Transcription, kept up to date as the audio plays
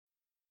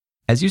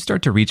As you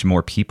start to reach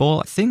more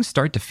people, things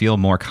start to feel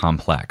more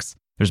complex.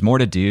 There's more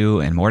to do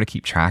and more to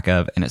keep track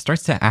of, and it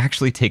starts to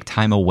actually take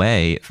time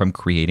away from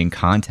creating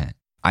content.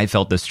 I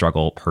felt this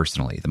struggle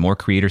personally. The more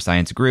Creator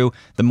Science grew,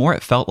 the more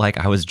it felt like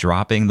I was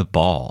dropping the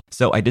ball.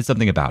 So I did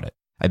something about it.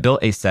 I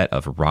built a set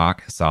of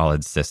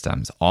rock-solid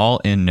systems, all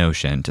in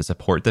Notion, to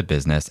support the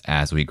business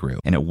as we grew,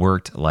 and it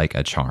worked like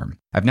a charm.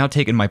 I've now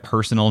taken my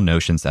personal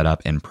Notion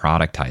setup and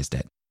productized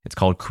it. It's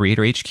called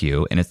Creator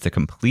HQ, and it's the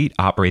complete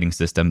operating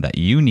system that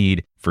you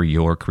need for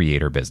your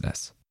creator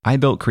business. I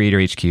built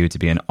Creator HQ to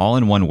be an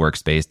all-in-one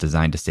workspace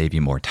designed to save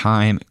you more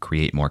time,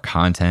 create more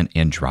content,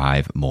 and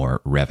drive more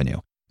revenue.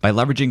 By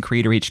leveraging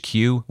Creator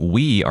HQ,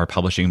 we are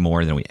publishing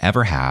more than we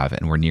ever have,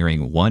 and we're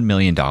nearing $1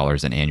 million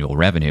in annual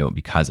revenue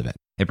because of it.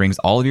 It brings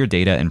all of your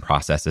data and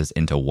processes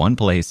into one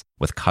place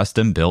with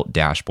custom-built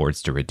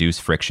dashboards to reduce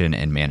friction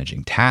in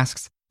managing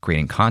tasks,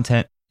 creating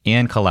content,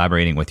 and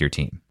collaborating with your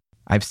team.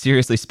 I've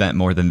seriously spent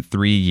more than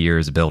 3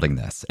 years building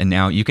this, and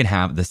now you can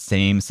have the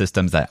same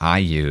systems that I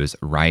use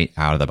right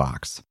out of the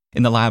box.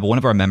 In the lab, one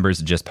of our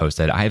members just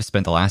posted, I have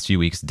spent the last few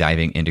weeks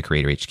diving into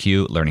Creator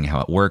HQ, learning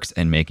how it works,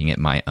 and making it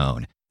my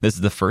own. This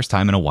is the first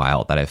time in a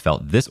while that I've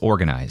felt this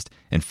organized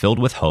and filled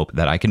with hope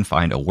that I can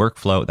find a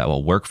workflow that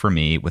will work for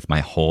me with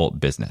my whole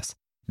business.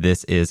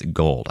 This is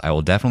gold. I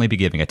will definitely be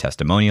giving a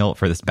testimonial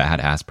for this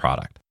badass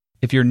product.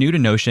 If you're new to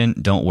Notion,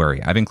 don't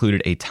worry. I've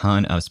included a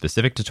ton of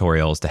specific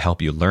tutorials to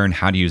help you learn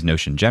how to use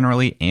Notion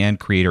generally and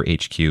Creator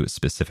HQ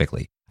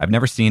specifically. I've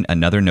never seen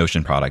another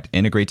Notion product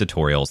integrate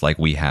tutorials like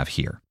we have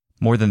here.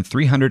 More than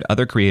 300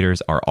 other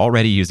creators are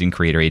already using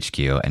Creator HQ,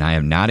 and I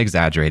am not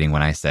exaggerating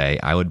when I say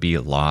I would be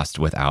lost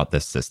without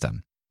this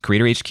system.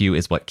 Creator HQ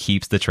is what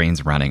keeps the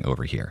trains running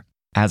over here.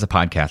 As a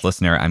podcast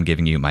listener, I'm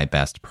giving you my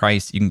best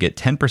price. You can get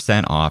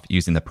 10% off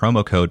using the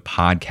promo code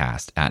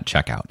PODCAST at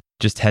checkout.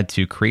 Just head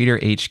to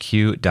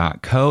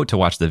creatorhq.co to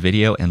watch the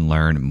video and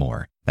learn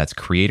more. That's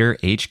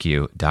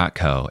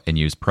creatorhq.co and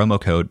use promo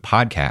code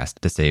PODCAST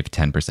to save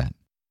 10%.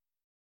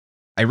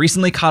 I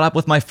recently caught up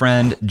with my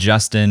friend,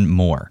 Justin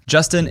Moore.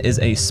 Justin is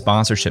a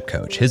sponsorship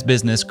coach. His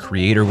business,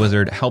 Creator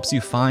Wizard, helps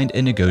you find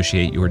and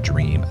negotiate your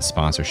dream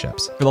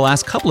sponsorships. For the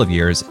last couple of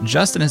years,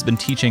 Justin has been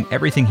teaching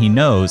everything he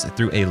knows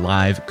through a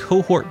live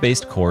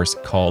cohort-based course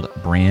called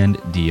Brand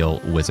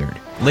Deal Wizard.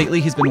 Lately,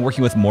 he's been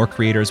working with more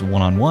creators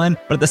one-on-one,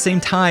 but at the same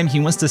time,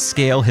 he wants to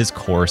scale his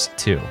course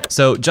too.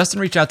 So Justin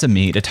reached out to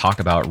me to talk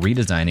about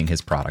redesigning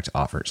his product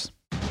offers.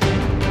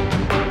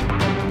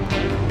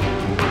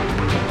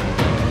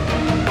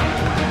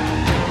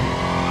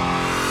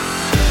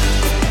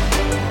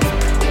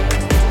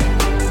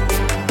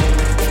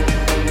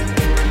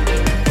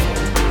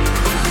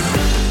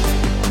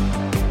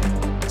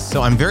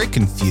 So I'm very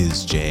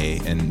confused,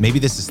 Jay, and maybe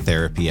this is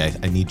therapy. I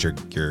need your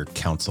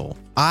counsel.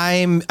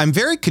 I'm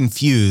very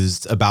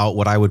confused about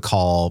what I would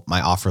call my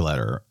offer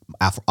ladder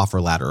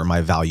or my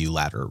value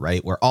ladder,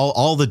 right? Where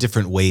all the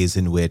different ways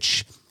in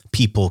which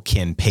people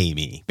can pay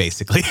me,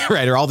 basically,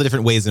 right? Or all the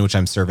different ways in which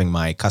I'm serving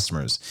my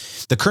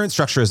customers. The current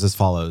structure is as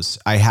follows.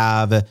 I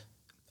have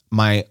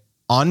my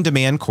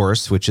on-demand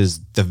course, which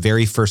is the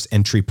very first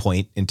entry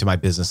point into my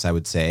business, I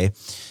would say.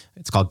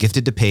 It's called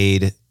Gifted to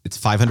Paid. It's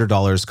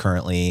 $500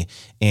 currently.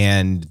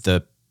 And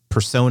the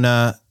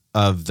persona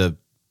of the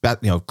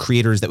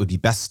creators that would be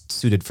best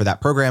suited for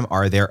that program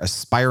are they're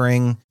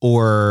aspiring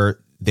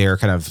or they're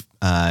kind of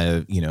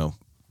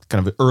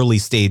early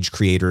stage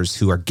creators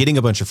who are getting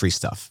a bunch of free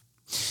stuff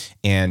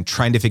and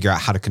trying to figure out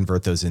how to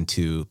convert those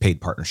into paid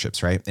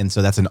partnerships, right? And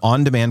so that's an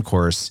on-demand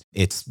course.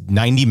 It's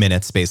 90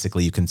 minutes,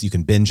 basically. You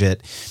can binge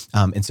it.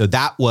 And so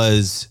that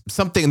was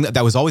something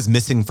that was always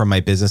missing from my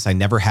business. I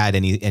never had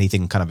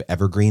anything kind of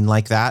evergreen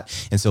like that.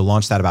 And so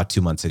launched that about 2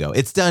 months ago.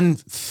 It's done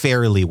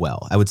fairly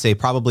well. I would say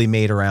probably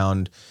made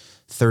around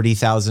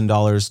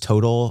 $30,000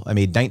 total. I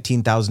made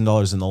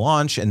 $19,000 in the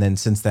launch. And then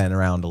since then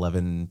around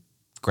 11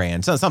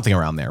 grand, so something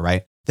around there,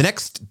 right? The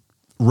next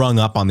rung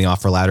up on the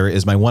offer ladder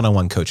is my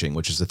one-on-one coaching,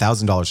 which is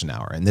 $1,000 an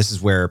hour. And this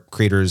is where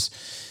creators,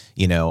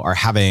 are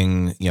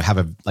having,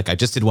 I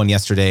just did one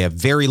yesterday, a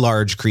very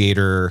large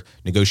creator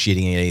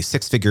negotiating a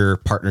 6-figure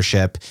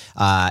partnership.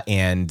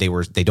 And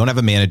they don't have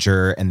a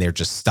manager and they're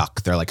just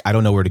stuck. They're like, I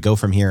don't know where to go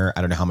from here.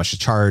 I don't know how much to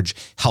charge.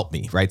 Help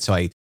me. Right. So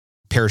I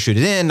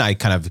parachuted in, I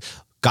kind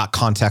of got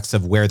context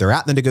of where they're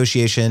at in the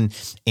negotiation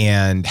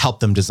and help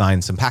them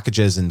design some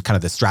packages and kind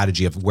of the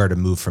strategy of where to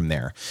move from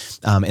there.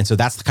 And so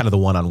that's kind of the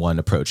one-on-one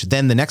approach.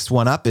 Then the next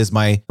one up is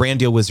my Brand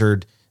Deal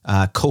Wizard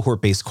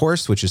cohort-based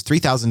course, which is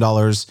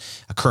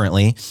 $3,000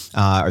 currently,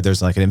 or there's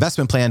like an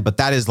investment plan, but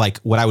that is like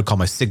what I would call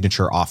my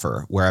signature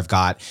offer, where I've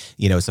got,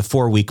 it's a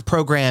 4-week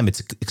program. It's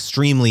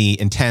extremely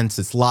intense.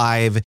 It's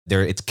live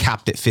there. It's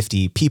capped at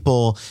 50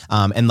 people.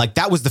 And like,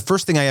 that was the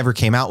first thing I ever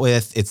came out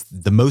with. It's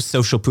the most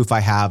social proof I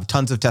have,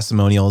 tons of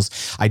testimonials.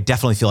 I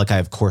definitely feel like I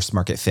have course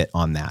market fit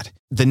on that.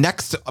 The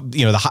next,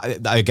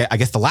 I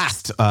guess the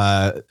last.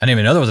 I didn't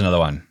even know there was another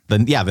one.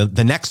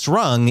 The next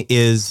rung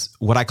is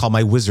what I call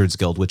my Wizards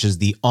Guild, which is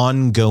the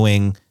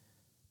ongoing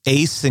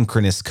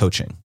asynchronous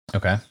coaching.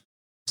 Okay.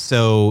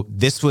 So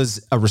this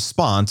was a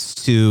response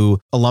to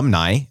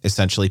alumni,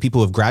 essentially, people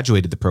who have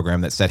graduated the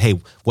program that said,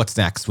 hey, what's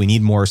next? We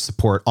need more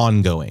support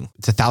ongoing.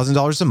 It's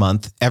 $1,000 a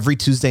month. Every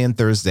Tuesday and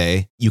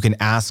Thursday, you can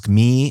ask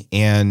me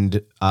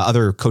and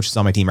other coaches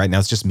on my team. Right now,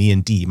 it's just me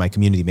and Dee, my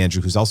community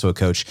manager, who's also a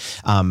coach.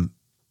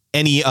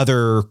 Any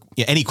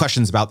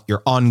questions about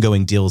your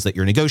ongoing deals that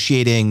you're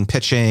negotiating,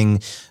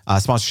 pitching,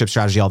 sponsorship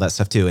strategy, all that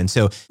stuff too. And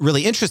so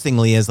really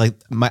interestingly is I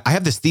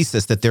have this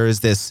thesis that there is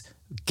this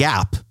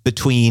gap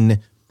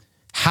between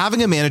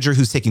having a manager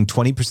who's taking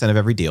 20% of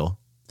every deal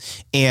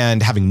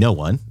and having no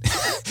one,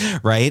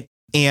 right?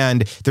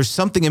 And there's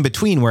something in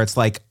between where it's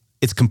like,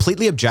 it's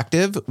completely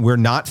objective. We're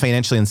not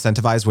financially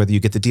incentivized whether you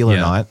get the deal or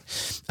not.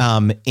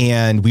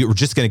 And we were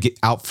just going to get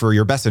out for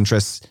your best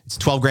interests. It's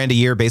 $12,000 a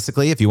year,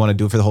 basically, if you want to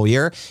do it for the whole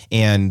year,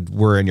 and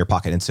we're in your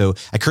pocket. And so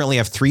I currently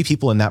have 3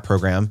 people in that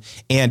program,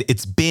 and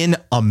it's been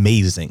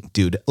amazing,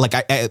 dude. Like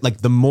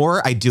the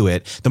more I do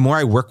it, the more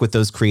I work with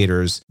those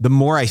creators, the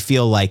more I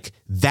feel like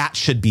that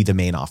should be the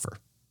main offer.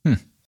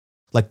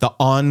 Like the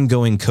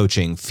ongoing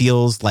coaching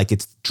feels like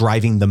it's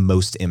driving the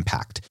most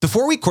impact. The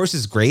 4-week course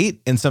is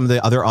great, and some of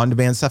the other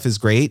on-demand stuff is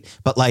great,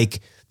 but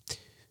like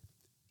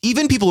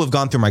even people who have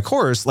gone through my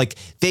course, like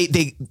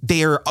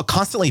they are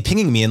constantly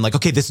pinging me and like,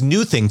 okay, this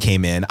new thing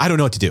came in. I don't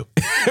know what to do,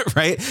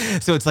 right?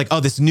 So it's like, oh,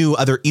 this new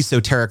other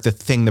esoteric, the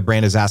thing the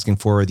brand is asking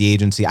for, or the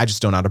agency, I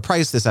just don't know how to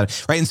price this,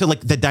 right? And so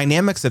like the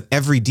dynamics of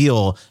every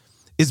deal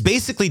is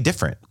basically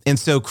different. And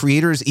so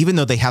creators, even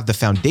though they have the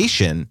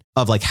foundation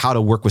of like how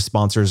to work with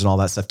sponsors and all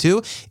that stuff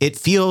too, it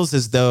feels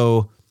as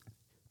though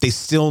they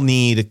still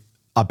need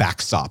a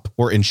backstop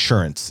or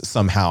insurance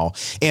somehow.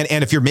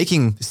 And if you're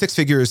making 6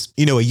 figures,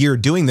 a year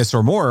doing this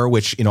or more,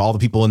 which, all the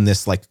people in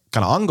this like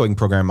kind of ongoing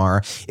program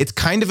are, it's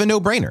kind of a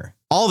no-brainer.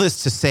 All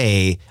this to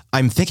say,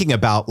 I'm thinking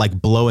about like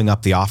blowing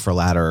up the offer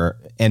ladder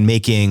and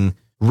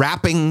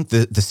wrapping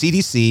the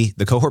CDC,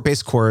 the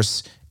cohort-based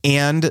course,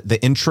 and the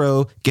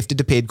intro gifted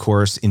to paid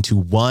course into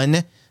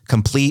one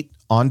complete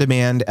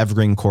on-demand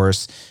evergreen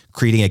course,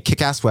 creating a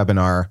kick-ass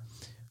webinar,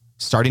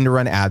 starting to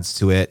run ads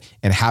to it,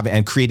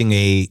 and creating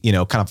a,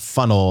 kind of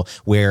funnel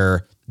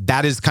where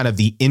that is kind of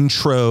the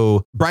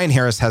intro. Brian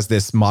Harris has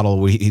this model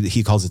where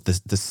he calls it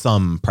the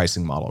sum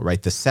pricing model,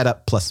 right? The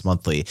setup plus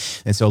monthly.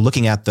 And so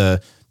looking at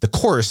the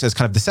course as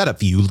kind of the setup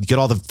fee, you get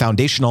all the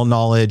foundational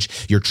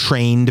knowledge, you're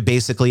trained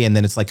basically. And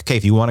then it's like, okay,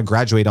 if you want to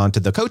graduate onto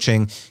the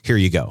coaching, here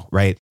you go,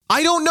 right?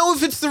 I don't know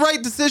if it's the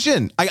right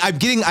decision.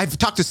 I've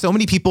talked to so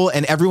many people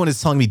and everyone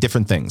is telling me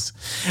different things.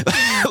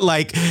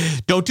 Like,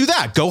 don't do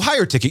that. Go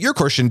higher ticket. Your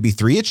course shouldn't be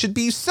 3. It should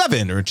be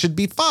 7, or it should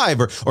be 5,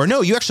 or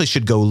no, you actually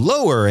should go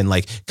lower and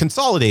like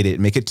consolidate it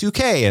and make it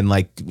 2K and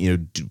like,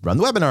 run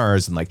the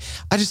webinars. And like,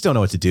 I just don't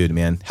know what to do,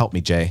 man. Help me,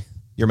 Jay.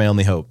 You're my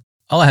only hope.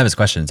 All I have is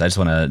questions. I just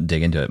want to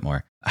dig into it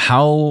more.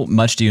 How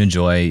much do you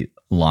enjoy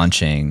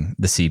launching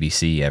the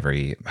CBC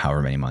every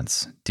however many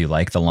months? Do you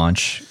like the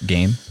launch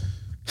game?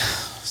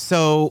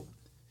 So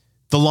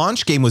the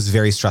launch game was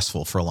very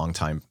stressful for a long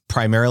time,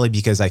 primarily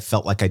because I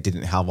felt like I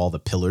didn't have all the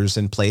pillars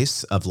in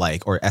place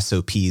or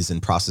SOPs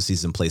and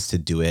processes in place to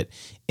do it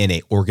in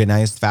a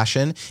organized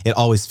fashion. It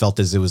always felt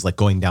as it was like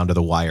going down to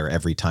the wire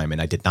every time.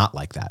 And I did not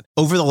like that.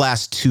 Over the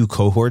last 2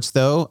 cohorts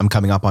though, I'm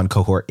coming up on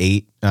cohort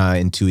 8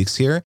 in 2 weeks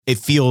here. It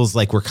feels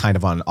like we're kind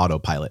of on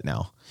autopilot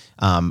now.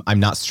 I'm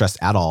not stressed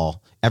at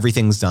all.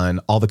 Everything's done.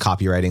 All the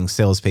copywriting,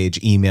 sales page,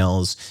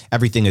 emails,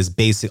 everything is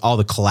basic. All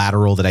the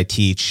collateral that I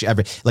teach,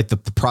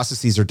 the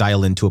processes are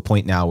dialed into a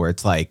point now where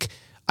it's like,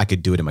 I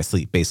could do it in my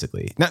sleep,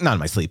 basically. Not in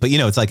my sleep, but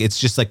it's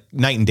just like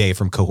night and day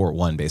from cohort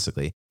 1,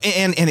 basically.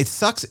 And it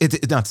sucks.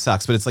 It not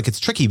sucks, but it's like,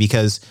 it's tricky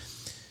because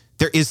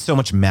there is so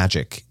much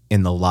magic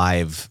in the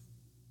live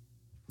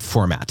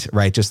format,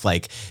 right? Just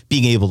like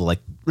being able to like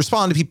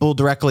respond to people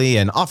directly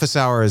and office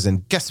hours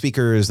and guest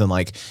speakers and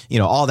like,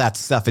 all that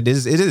stuff. It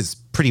is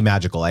pretty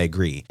magical. I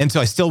agree. And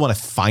so I still want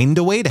to find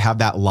a way to have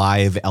that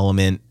live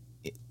element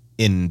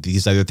in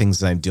these other things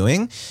that I'm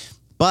doing.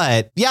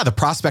 But yeah, the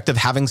prospect of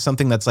having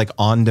something that's like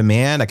on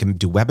demand, I can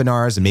do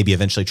webinars and maybe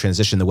eventually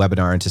transition the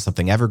webinar into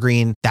something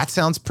evergreen. That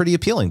sounds pretty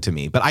appealing to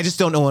me, but I just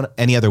don't know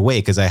any other way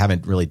because I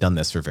haven't really done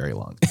this for very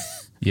long.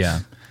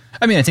 Yeah.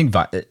 I mean, I think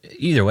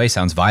either way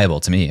sounds viable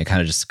to me. It kind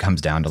of just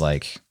comes down to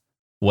like,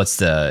 what's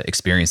the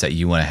experience that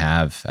you want to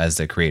have as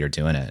the creator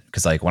doing it?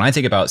 Because like when I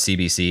think about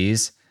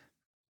CBCs,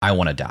 I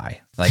want to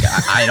die. Like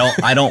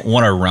I don't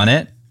want to run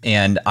it.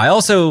 And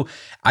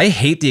I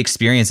hate the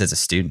experience as a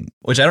student,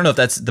 which I don't know if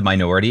that's the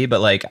minority,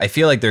 but like, I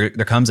feel like there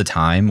comes a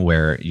time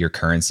where your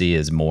currency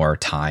is more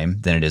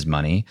time than it is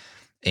money.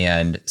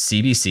 And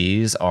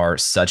CBCs are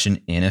such an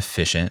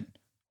inefficient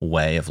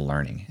way of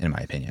learning, in my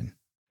opinion,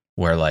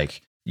 where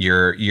like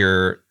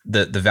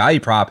the value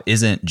prop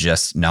isn't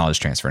just knowledge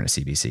transfer in a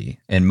CBC.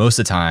 And most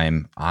of the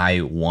time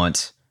I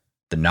want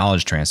the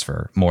knowledge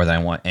transfer more than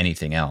I want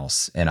anything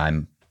else. And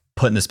I'm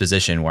put in this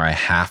position where I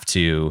have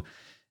to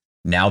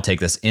now take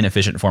this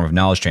inefficient form of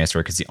knowledge transfer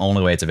because the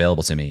only way it's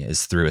available to me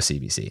is through a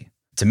CBC.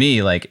 To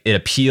me, like it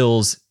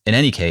appeals in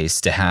any case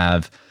to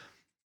have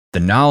the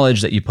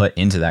knowledge that you put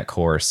into that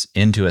course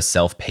into a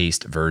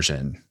self-paced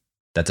version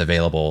that's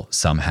available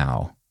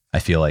somehow I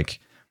feel like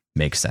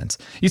makes sense.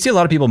 You see a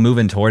lot of people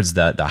moving towards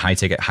the high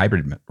ticket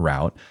hybrid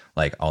route.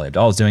 Like Ollie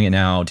Abdal is doing it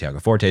now. Tiago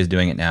Forte is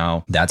doing it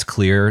now. That's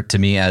clear to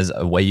me as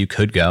a way you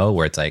could go,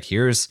 where it's like,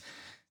 here's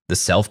the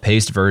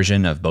self-paced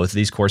version of both of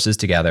these courses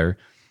together.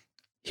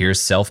 Here's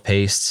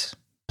self-paced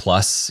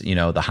plus,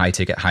 the high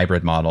ticket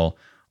hybrid model,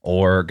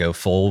 or go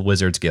full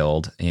Wizards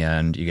Guild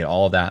and you get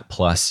all of that.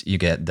 Plus you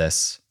get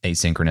this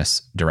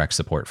asynchronous direct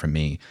support from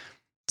me,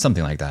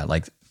 something like that.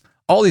 Like,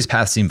 all these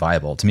paths seem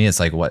viable to me. It's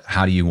like,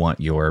 how do you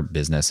want your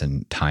business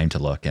and time to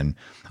look? And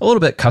a little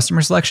bit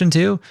customer selection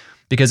too,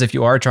 because if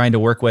you are trying to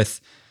work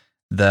with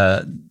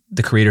the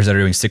creators that are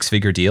doing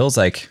 6-figure deals,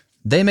 like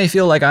they may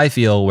feel like I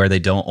feel, where they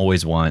don't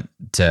always want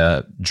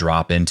to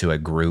drop into a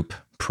group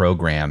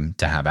program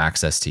to have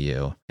access to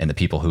you. And the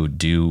people who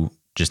do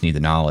just need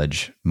the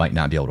knowledge might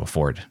not be able to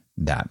afford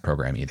that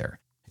program either.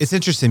 It's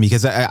interesting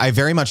because I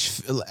very much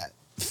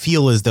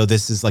feel as though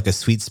this is like a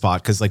sweet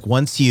spot, because like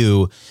once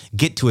you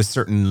get to a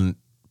certain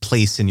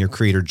place in your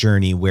creator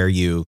journey where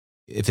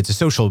if it's a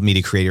social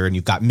media creator and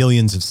you've got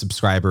millions of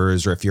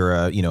subscribers, or if you're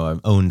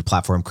an owned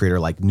platform creator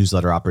like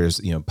newsletter operators,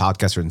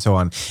 podcasters and so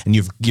on, and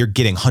you're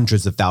getting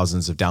hundreds of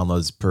thousands of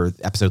downloads per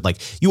episode,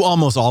 like you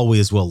almost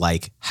always will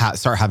like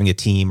start having a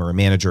team or a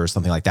manager or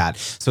something like that.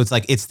 So it's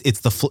like it's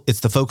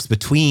the folks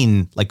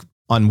between, like,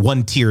 on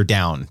one tier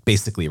down,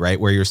 basically, right?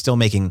 Where you're still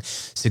making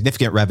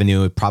significant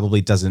revenue. It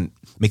probably doesn't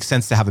make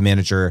sense to have a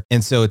manager.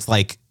 And so it's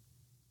like,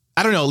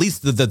 I don't know, at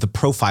least the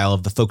profile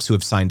of the folks who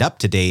have signed up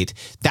to date,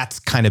 that's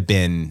kind of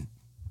been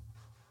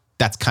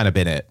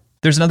it.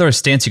 There's another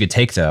stance you could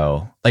take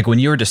though. Like when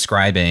you were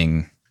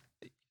describing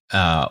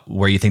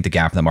where you think the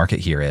gap in the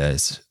market here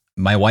is,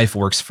 my wife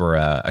works for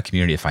a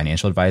community of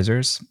financial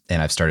advisors,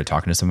 and I've started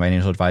talking to some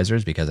financial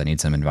advisors because I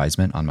need some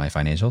advisement on my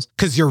financials.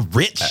 Because you're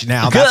rich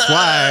now, that's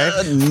why.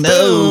 No.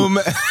 Boom.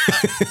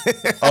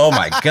 Oh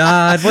my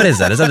God. What is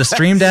that? Is that a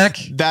Stream Deck?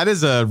 That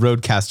is a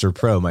Rodecaster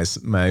Pro, my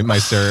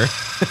sir.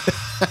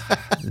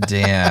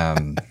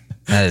 Damn.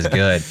 That is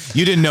good.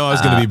 You didn't know I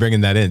was going to be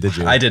bringing that in, did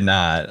you? I did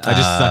not. I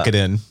just stuck it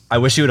in. I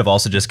wish you would have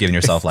also just given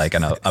yourself like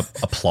an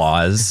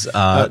applause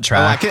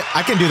track.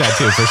 I can do that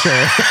too, for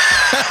sure.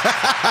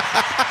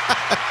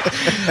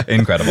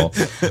 Incredible.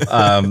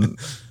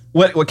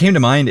 What came to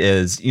mind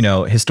is,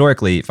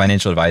 historically,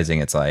 financial advising,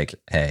 it's like,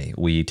 hey,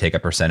 we take a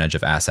percentage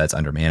of assets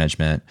under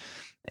management,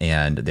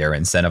 and they're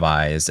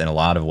incentivized in a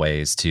lot of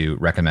ways to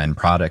recommend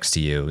products to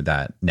you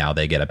that now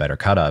they get a better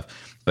cut of.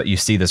 But you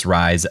see this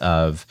rise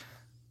of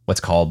what's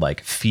called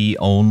like fee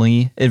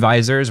only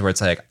advisors, where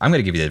it's like, I'm going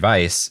to give you the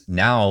advice.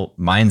 Now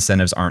my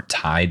incentives aren't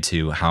tied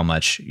to how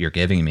much you're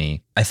giving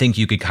me. I think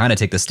you could kind of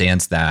take the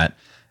stance that,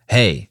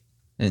 hey,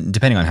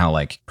 depending on how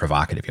like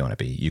provocative you want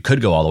to be, you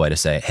could go all the way to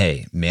say,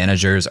 hey,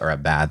 managers are a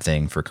bad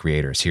thing for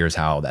creators. Here's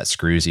how that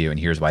screws you. And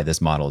here's why this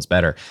model is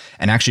better.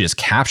 And actually just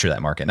capture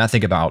that market, not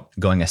think about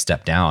going a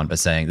step down, but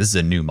saying this is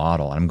a new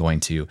model and I'm going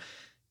to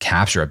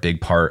capture a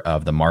big part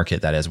of the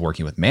market that is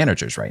working with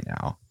managers right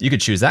now. You could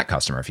choose that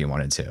customer if you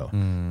wanted to.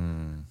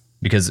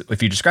 Because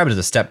if you describe it as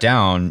a step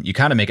down, you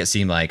kind of make it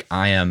seem like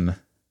I am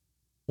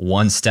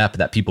one step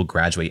that people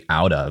graduate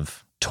out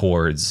of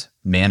towards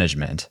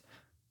management,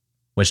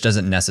 which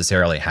doesn't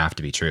necessarily have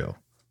to be true.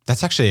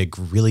 That's actually a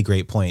really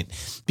great point,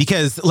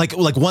 because like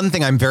one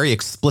thing I'm very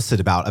explicit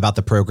about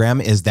the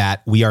program is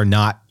that we are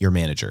not your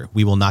manager.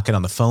 We will not get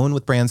on the phone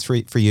with brands for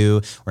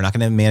you. We're not going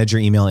to manage your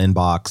email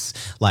inbox.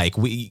 Like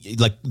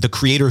the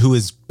creator who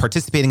is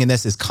participating in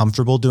this is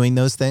comfortable doing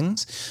those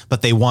things,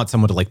 but they want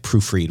someone to like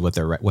proofread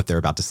what they're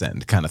about to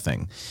send, kind of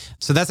thing.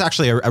 So that's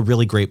actually a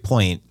really great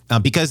point,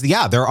 because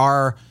there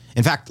are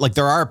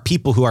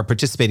people who are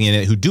participating in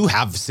it who do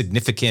have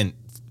significant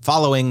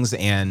followings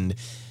and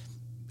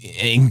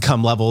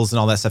income levels and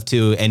all that stuff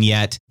too, and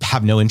yet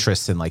have no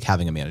interest in like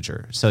having a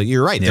manager. So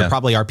you're right. Yeah. There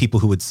probably are people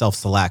who would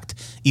self-select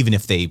even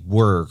if they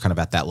were kind of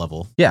at that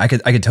level. Yeah, I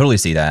could totally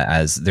see that,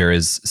 as there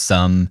is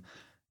some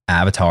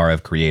avatar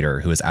of creator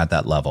who is at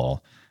that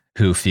level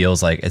who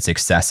feels like it's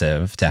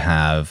excessive to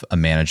have a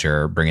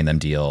manager bringing them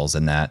deals,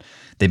 and that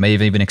they may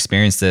have even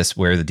experienced this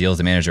where the deals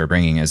the manager are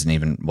bringing isn't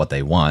even what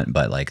they want,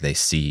 but like they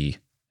see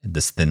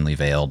this thinly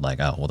veiled like,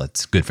 oh, well,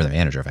 that's good for the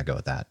manager if I go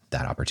with that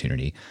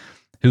opportunity.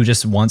 Who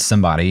just wants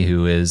somebody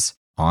who is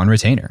on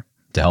retainer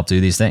to help do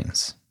these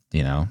things.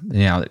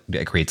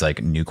 It creates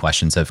like new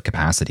questions of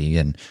capacity,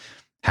 and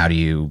how do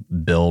you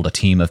build a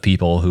team of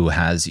people who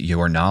has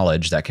your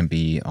knowledge that can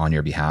be on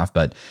your behalf?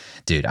 But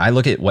dude, I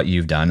look at what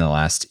you've done in the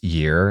last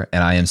year,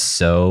 and I am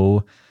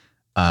so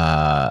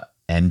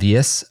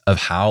envious of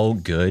how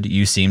good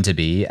you seem to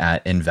be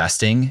at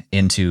investing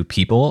into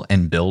people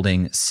and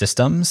building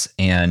systems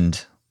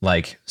and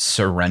like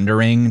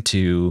surrendering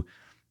to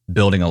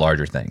building a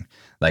larger thing.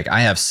 Like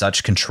I have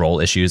such control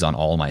issues on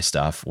all my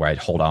stuff where I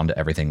hold on to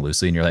everything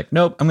loosely, and you're like,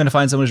 nope, I'm going to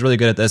find someone who's really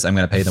good at this. I'm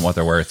going to pay them what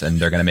they're worth, and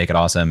they're going to make it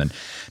awesome. And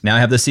now I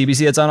have the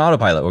CBC that's on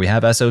autopilot where we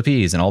have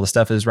SOPs and all the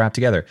stuff is wrapped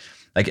together.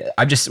 Like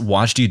I've just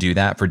watched you do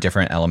that for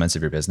different elements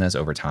of your business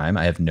over time.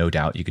 I have no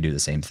doubt you could do the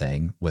same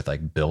thing with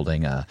like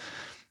building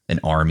an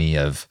army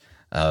of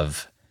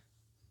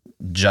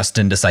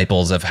Justin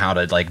disciples of how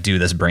to like do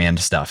this brand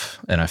stuff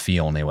in a fee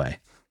only way.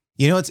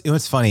 You know,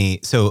 it's funny.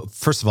 So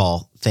first of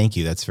all, thank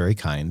you. That's very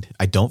kind.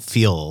 I don't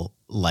feel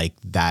like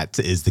that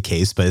is the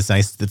case, but it's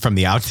nice that from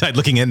the outside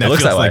looking in, that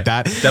looks feels that like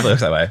that. Definitely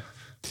looks that way.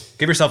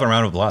 Give yourself a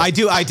round of applause. I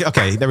do.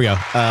 Okay, there we go.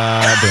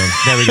 Boom.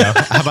 There we go.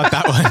 How about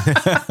that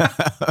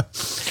one?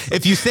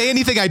 If you say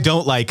anything I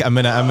don't like, I'm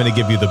gonna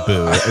give you the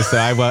boo. So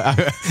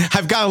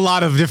I've got a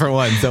lot of different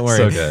ones. Don't worry.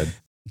 So good.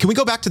 Can we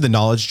go back to the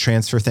knowledge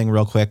transfer thing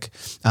real quick?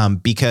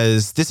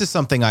 Because this is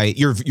something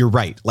you're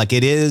right. Like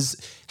it is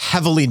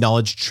heavily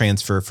knowledge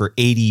transfer for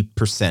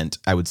 80%,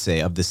 I would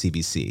say, of the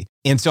CBC.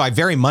 And so I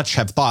very much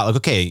have thought like,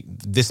 okay,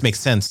 this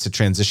makes sense to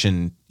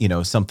transition,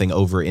 something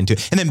over into,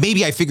 and then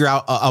maybe I figure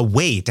out a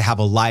way to have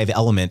a live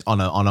element on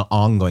an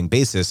ongoing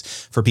basis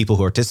for people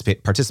who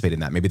participate in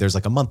that. Maybe there's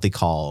like a monthly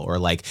call or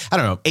like, I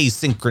don't know,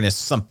 asynchronous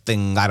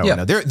something. I don't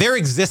know. There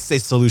exists a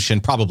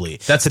solution probably.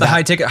 That's the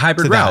high ticket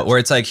hybrid route where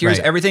it's like, here's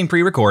Right. everything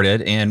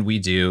pre-recorded and we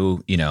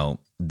do,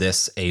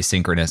 this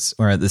asynchronous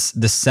or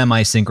this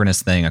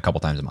semi-synchronous thing a couple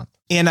times a month.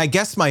 And I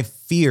guess my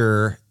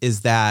fear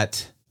is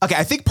that, okay,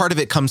 I think part of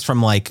it comes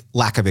from like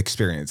lack of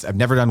experience. I've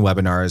never done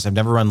webinars. I've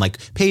never run like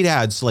paid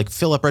ads to like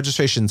fill up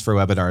registrations for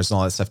webinars and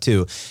all that stuff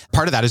too.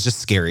 Part of that is just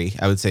scary,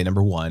 I would say,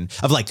 number one,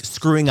 of like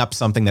screwing up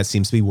something that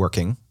seems to be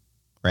working,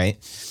 right?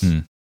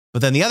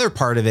 But then the other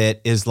part of it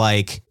is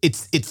like,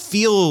 it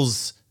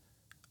feels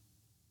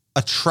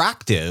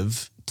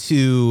attractive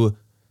to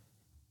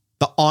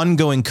the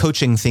ongoing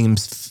coaching thing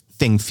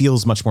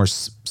feels much more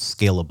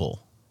scalable.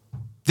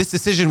 This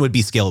decision would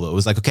be scalable. It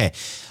was like, okay,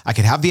 I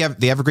could have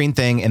the evergreen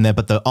thing,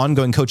 but the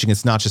ongoing coaching,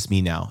 it's not just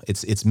me now.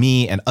 It's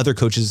me and other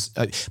coaches.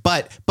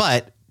 But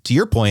to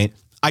your point,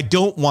 I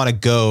don't want to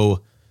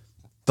go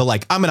the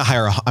like, I'm going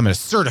to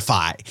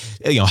certify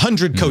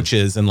 100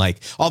 coaches and like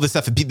all this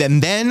stuff.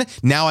 And then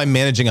now I'm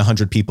managing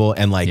 100 people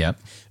and like,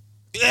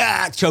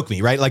 choke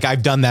me, right? Like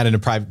I've done that in a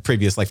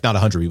previous life, not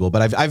 100 people,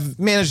 but I've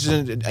managed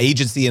an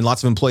agency and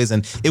lots of employees,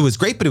 and it was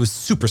great, but it was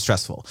super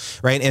stressful,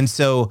 right? And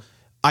so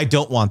I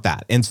don't want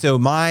that. And so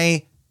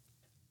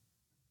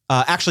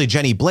actually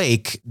Jenny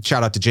Blake,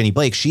 shout out to Jenny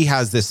Blake. She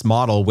has this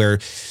model where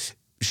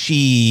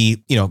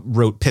she,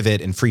 wrote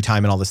Pivot and Free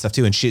Time and all this stuff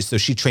too. And she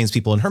trains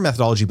people in her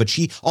methodology, but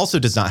she also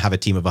does not have a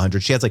team of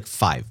 100. She has like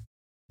 5.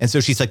 And so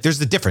she's like, there's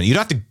the difference. You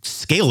don't have to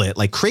scale it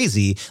like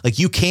crazy. Like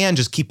you can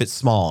just keep it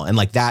small. And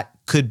like that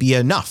could be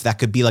enough. That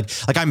could be like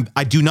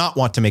I do not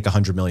want to make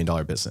 $100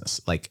 million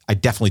business. Like I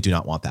definitely do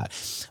not want that.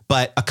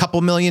 But a couple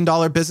 $1 million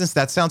business,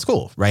 that sounds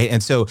cool, right?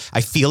 And so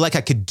I feel like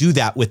I could do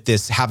that with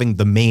this, having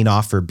the main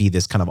offer be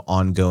this kind of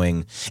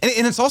ongoing.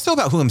 And it's also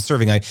about who I'm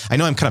serving. I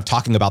know I'm kind of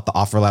talking about the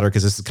offer ladder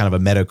because this is kind of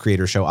a meta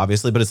creator show,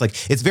 obviously, but it's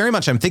like, it's very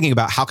much I'm thinking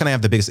about how can I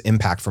have the biggest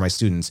impact for my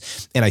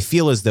students? And I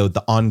feel as though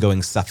the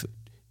ongoing stuff,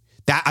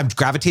 that I'm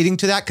gravitating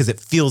to that because it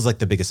feels like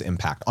the biggest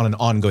impact on an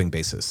ongoing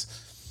basis.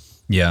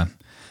 Yeah.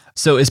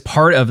 So is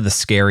part of the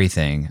scary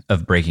thing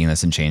of breaking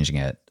this and changing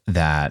it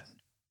that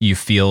you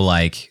feel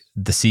like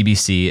the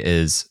CBC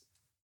is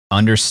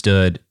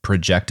understood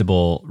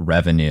projectable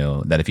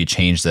revenue, that if you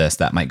change this,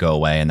 that might go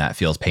away and that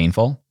feels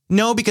painful?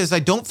 No, because I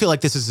don't feel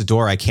like this is a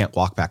door I can't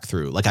walk back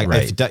through. Like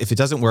if it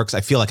doesn't work, I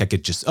feel like I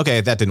could just, okay,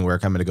 if that didn't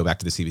work, I'm going to go back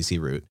to the CBC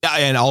route.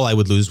 And all I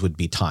would lose would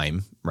be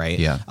time, right?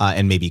 Yeah.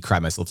 And maybe cry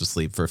myself to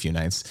sleep for a few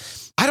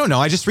nights. I don't know.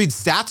 I just read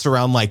stats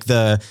around like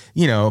the,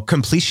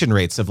 completion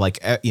rates of like,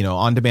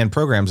 on-demand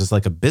programs is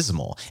like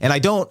abysmal. And I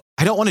don't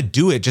want to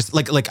do it just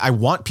like I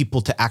want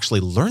people to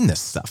actually learn this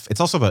stuff. It's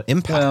also about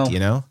impact,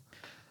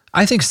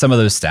 I think some of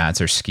those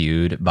stats are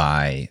skewed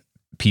by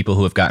people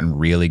who have gotten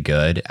really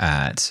good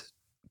at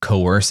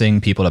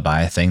coercing people to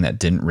buy a thing that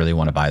didn't really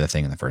want to buy the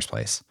thing in the first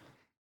place.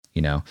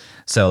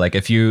 So like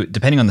if you,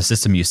 depending on the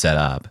system you set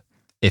up,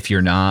 if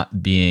you're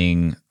not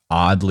being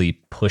oddly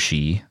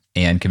pushy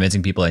and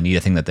convincing people they need a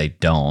thing that they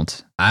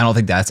don't, I don't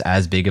think that's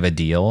as big of a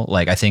deal.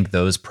 Like I think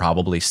those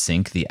probably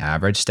sink the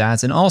average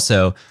stats. And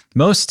also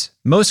most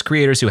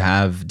creators who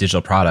have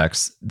digital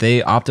products,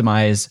 they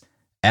optimize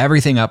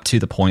everything up to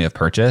the point of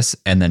purchase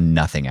and then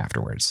nothing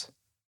afterwards.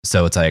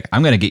 So it's like,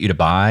 I'm going to get you to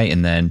buy,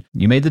 and then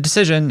you made the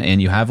decision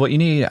and you have what you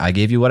need. I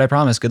gave you what I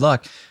promised. Good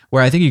luck.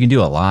 Where I think you can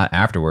do a lot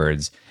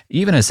afterwards,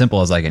 even as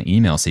simple as like an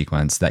email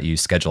sequence that you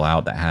schedule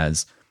out that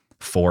has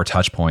 4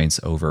 touch points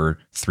over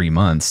 3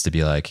 months to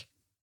be like,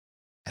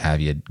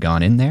 have you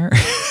gone in there?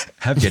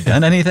 Have you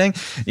done anything?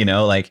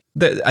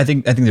 I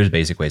think there's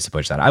basic ways to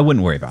push that. I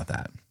wouldn't worry about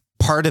that.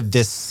 Part of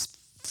this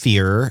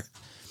fear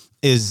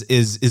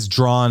is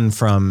drawn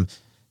from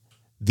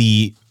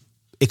the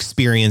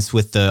experience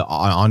with the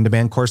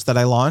on-demand course that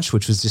I launched,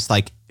 which was just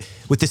like,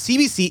 with the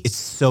CBC, it's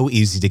so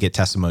easy to get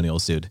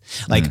testimonials, dude.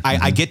 Like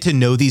I get to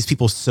know these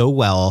people so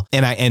well.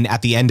 And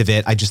at the end of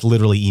it, I just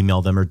literally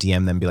email them or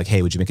DM them and be like,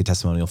 hey, would you make a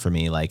testimonial for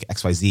me? Like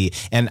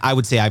XYZ. And I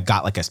would say I've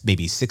got like a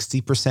maybe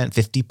 60%,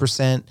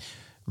 50%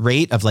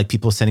 rate of like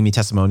people sending me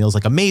testimonials,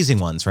 like amazing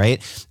ones.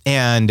 Right.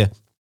 And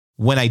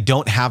when I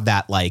don't have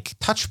that like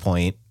touch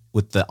point,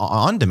 with the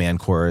on-demand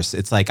course,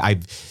 it's like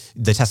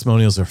the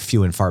testimonials are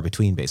few and far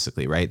between,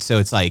 basically, right? So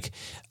it's like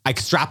I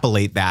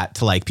extrapolate that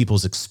to like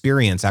people's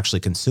experience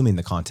actually consuming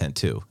the content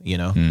too, you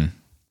know?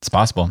 It's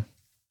possible.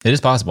 It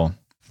is possible.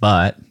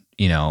 But,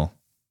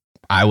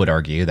 I would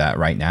argue that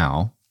right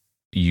now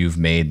you've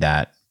made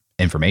that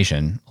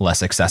information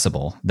less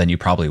accessible than you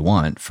probably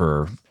want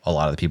for a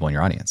lot of the people in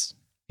your audience,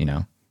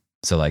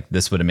 So like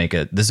this would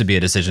be a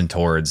decision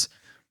towards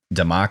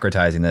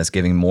democratizing this,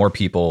 giving more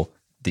people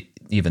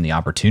even the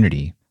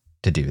opportunity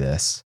to do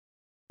this.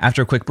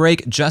 After a quick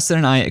break, Justin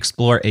and I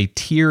explore a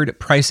tiered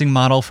pricing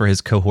model for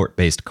his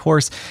cohort-based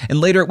course,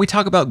 and later we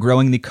talk about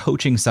growing the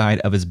coaching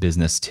side of his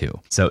business too.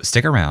 So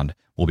stick around,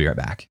 we'll be right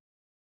back.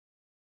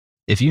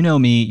 If you know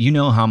me, you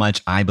know how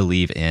much I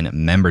believe in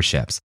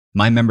memberships.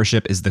 My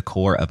membership is the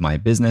core of my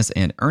business,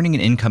 and earning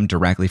an income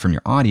directly from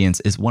your audience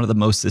is one of the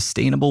most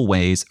sustainable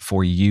ways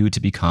for you to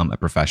become a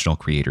professional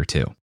creator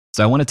too.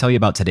 So I want to tell you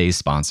about today's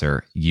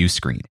sponsor,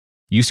 Uscreen.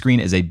 Uscreen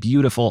is a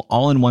beautiful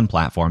all-in-one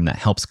platform that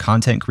helps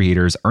content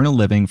creators earn a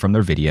living from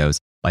their videos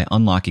by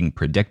unlocking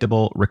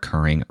predictable,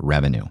 recurring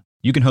revenue.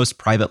 You can host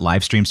private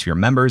live streams for your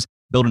members,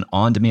 build an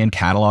on-demand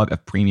catalog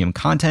of premium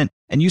content,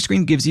 and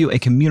Uscreen gives you a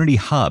community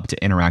hub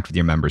to interact with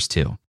your members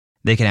too.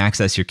 They can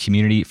access your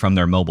community from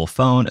their mobile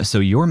phone, so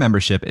your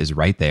membership is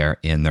right there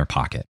in their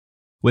pocket.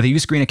 With a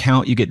Uscreen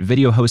account, you get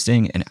video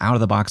hosting, an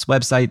out-of-the-box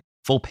website,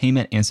 full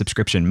payment and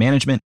subscription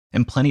management,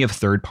 and plenty of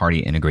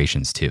third-party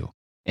integrations too.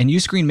 And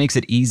Uscreen makes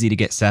it easy to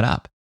get set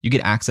up. You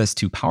get access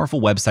to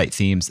powerful website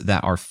themes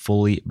that are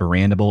fully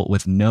brandable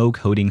with no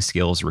coding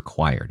skills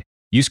required.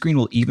 Uscreen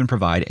will even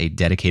provide a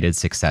dedicated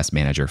success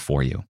manager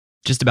for you.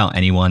 Just about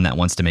anyone that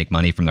wants to make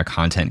money from their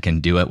content can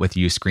do it with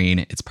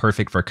Uscreen. It's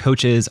perfect for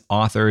coaches,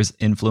 authors,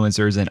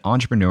 influencers, and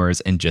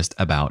entrepreneurs in just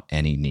about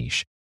any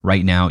niche.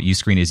 Right now,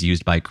 Uscreen is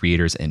used by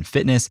creators in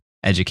fitness,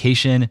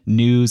 education,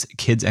 news,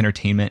 kids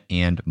entertainment,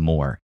 and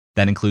more.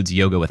 That includes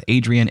Yoga with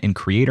Adrian and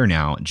Creator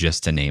Now,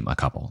 just to name a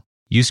couple.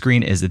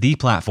 Uscreen is the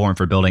platform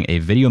for building a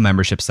video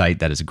membership site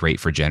that is great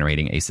for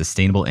generating a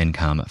sustainable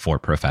income for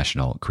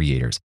professional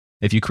creators.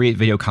 If you create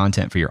video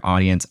content for your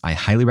audience, I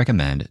highly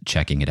recommend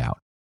checking it out.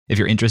 If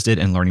you're interested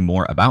in learning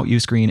more about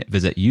Uscreen,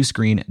 visit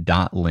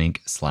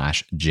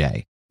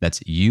uscreen.link/J. That's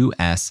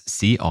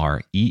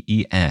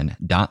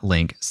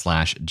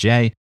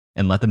uscreen.link/J,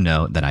 and let them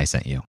know that I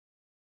sent you.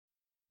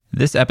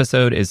 This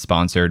episode is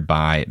sponsored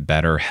by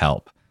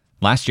BetterHelp.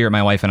 Last year,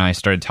 my wife and I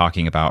started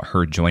talking about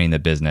her joining the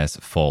business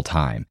full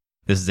time.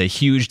 This is a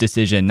huge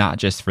decision, not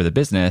just for the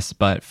business,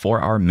 but for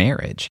our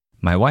marriage.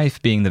 My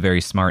wife, being the very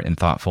smart and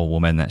thoughtful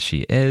woman that she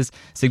is,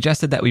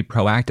 suggested that we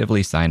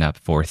proactively sign up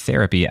for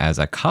therapy as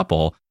a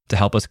couple to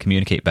help us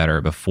communicate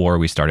better before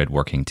we started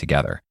working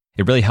together.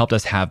 It really helped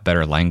us have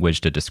better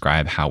language to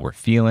describe how we're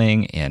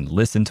feeling and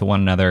listen to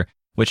one another,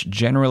 which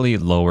generally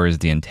lowers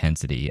the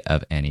intensity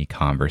of any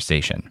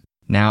conversation.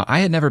 Now, I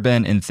had never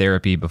been in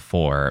therapy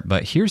before,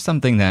 but here's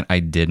something that I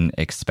didn't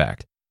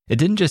expect. It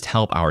didn't just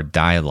help our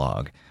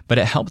dialogue, but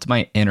it helped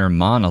my inner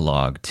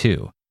monologue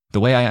too.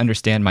 The way I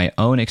understand my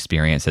own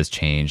experience has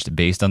changed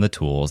based on the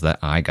tools that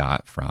I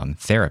got from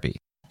therapy.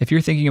 If you're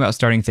thinking about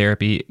starting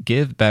therapy,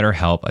 give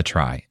BetterHelp a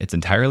try. It's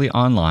entirely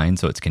online,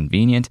 so it's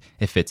convenient,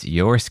 it fits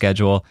your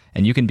schedule,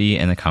 and you can be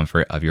in the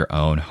comfort of your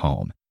own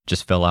home.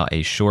 Just fill out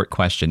a short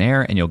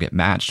questionnaire and you'll get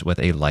matched with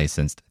a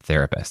licensed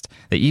therapist.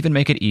 They even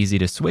make it easy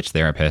to switch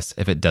therapists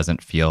if it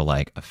doesn't feel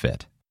like a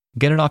fit.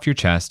 Get it off your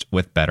chest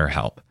with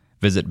BetterHelp.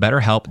 Visit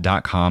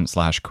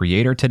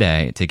betterhelp.com/creator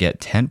today to get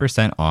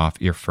 10% off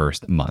your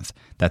first month.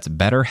 That's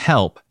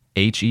BetterHelp,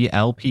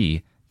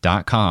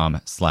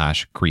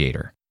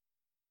 HELP.com/creator.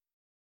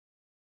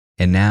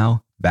 And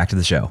now, back to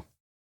the show.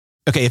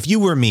 Okay, if you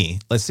were me,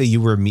 let's say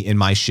you were me in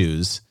my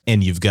shoes,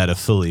 and you've got a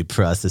fully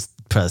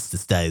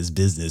proselytized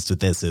business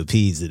with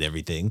SOPs and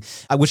everything,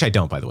 which I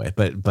don't, by the way,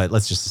 but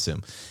let's just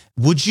assume.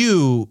 Would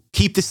you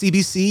keep the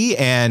CBC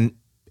and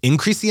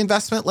increase the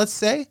investment, let's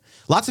say?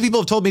 Lots of people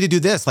have told me to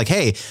do this, like,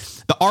 hey,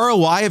 the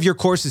ROI of your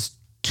course is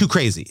too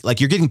crazy. Like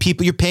you're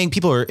paying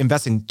people are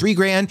investing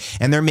 $3,000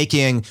 and they're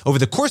making over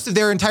the course of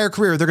their entire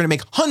career, they're going to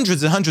make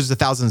hundreds and hundreds of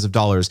thousands of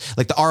dollars.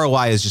 Like the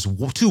ROI is just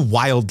too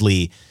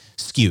wildly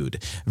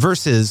skewed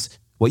versus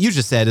what you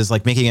just said is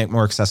like making it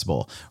more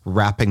accessible,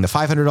 wrapping the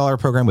 $500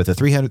 program with a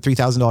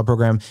 $3,000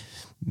 program,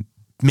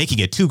 making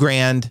it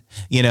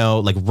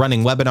 $2,000, like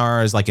running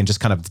webinars, like, and just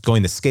kind of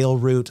going the scale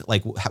route.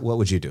 Like what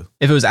would you do?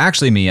 If it was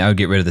actually me, I would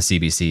get rid of the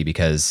CBC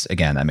because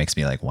again, that makes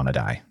me like want to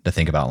die to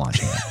think about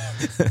launching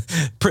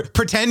it.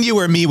 Pretend you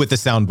were me with the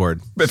soundboard.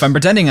 If I'm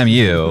pretending I'm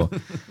you,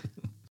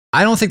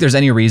 I don't think there's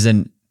any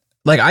reason.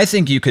 Like, I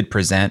think you could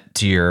present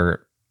to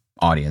your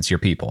audience, your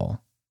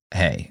people,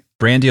 hey,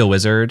 Brand Deal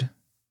Wizard,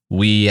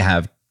 we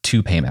have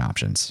 2 payment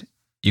options.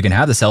 You can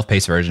have the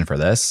self-paced version for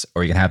this,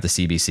 or you can have the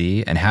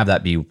CBC and have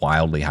that be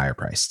wildly higher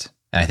priced.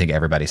 And I think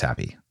everybody's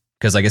happy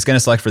because like it's going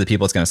to select for the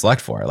people it's going to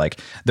select for. Like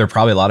there are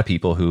probably a lot of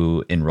people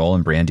who enroll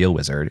in Brand Deal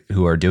Wizard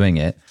who are doing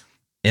it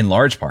in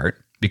large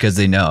part because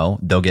they know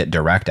they'll get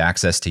direct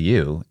access to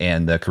you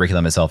and the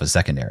curriculum itself is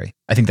secondary.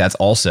 I think that's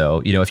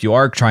also, if you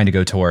are trying to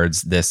go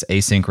towards this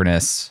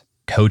asynchronous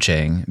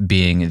coaching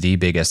being the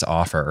biggest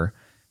offer,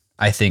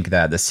 I think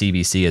that the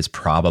CBC is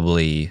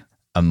probably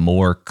a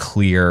more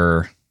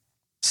clear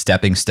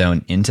stepping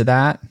stone into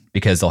that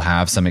because they'll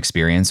have some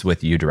experience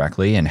with you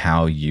directly and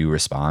how you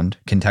respond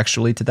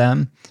contextually to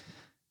them.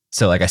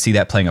 So like I see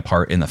that playing a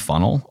part in the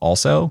funnel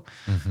also.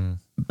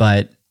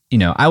 But,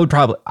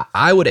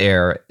 I would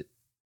err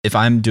if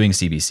I'm doing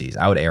CBCs,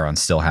 I would err on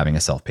still having a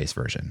self-paced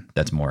version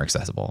that's more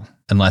accessible.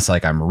 Unless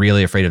like I'm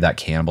really afraid of that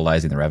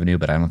cannibalizing the revenue,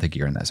 but I don't think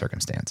you're in that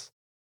circumstance.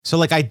 So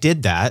like I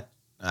did that.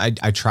 I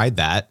tried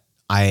that.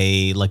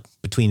 I like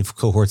between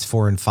cohorts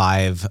 4 and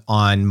 5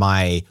 on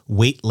my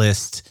wait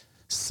list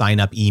sign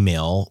up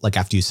email, like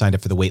after you signed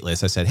up for the wait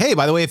list, I said, hey,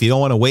 by the way, if you don't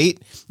want to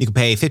wait, you can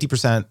pay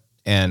 50%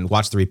 and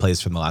watch the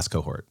replays from the last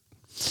cohort.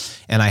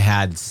 And I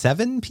had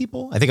 7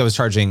 people. I think I was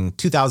charging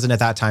 $2,000 at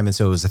that time. And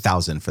so it was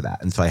 $1,000 for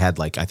that. And so I had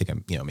like, I think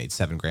I made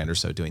 $7,000 or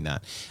so doing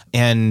that.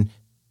 And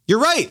you're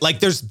right. Like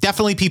there's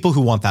definitely people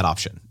who want that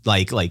option.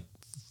 Like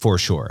for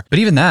sure. But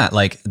even that,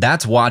 like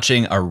that's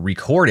watching a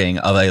recording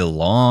of a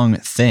long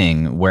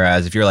thing.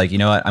 Whereas if you're like, you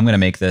know what, I'm going to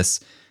make this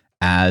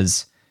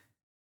as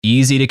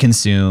easy to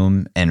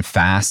consume and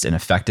fast and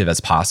effective as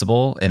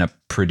possible in a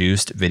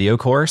produced video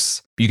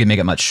course, you can make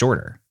it much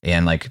shorter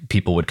and like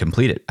people would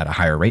complete it at a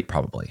higher rate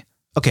probably.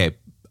 Okay.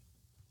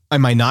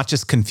 Am I not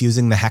just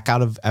confusing the heck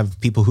out of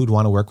people who'd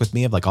want to work with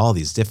me of like all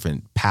these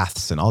different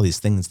paths and all these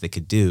things they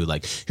could do?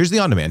 Like here's the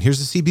on-demand,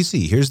 here's the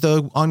CBC, here's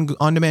the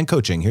on-demand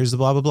coaching, here's the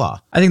blah, blah, blah.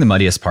 I think the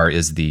muddiest part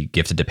is the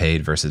gifted to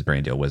paid versus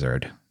brand deal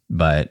wizard.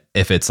 But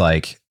if it's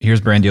like,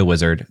 here's brand deal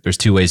wizard, there's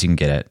 2 ways you can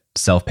get it,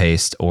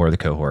 self-paced or the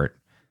cohort.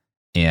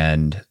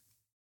 And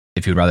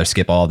if you'd rather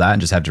skip all of that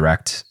and just have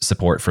direct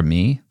support from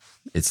me,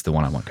 it's the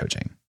one-on-one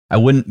coaching. I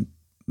wouldn't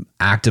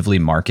actively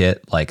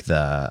market like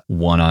the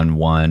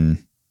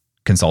one-on-one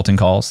consulting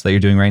calls that you're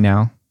doing right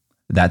now.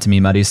 That to me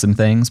muddies some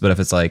things. But if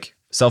it's like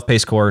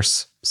self-paced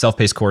course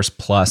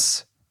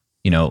plus,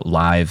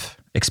 live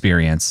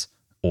experience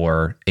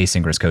or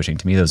asynchronous coaching,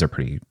 to me, those are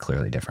pretty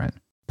clearly different.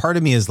 Part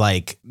of me is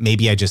like,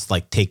 maybe I just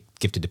like take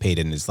gifted to paid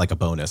and it's like a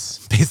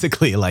bonus,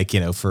 basically like,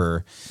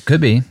 for...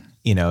 Could be.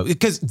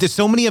 Because there's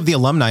so many of the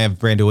alumni of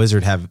Brand Deal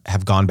Wizard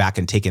have gone back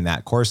and taken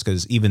that course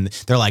because even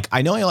they're like,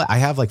 I know I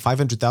have like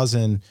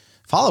 500,000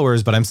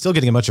 followers, but I'm still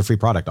getting a bunch of free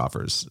product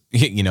offers,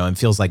 and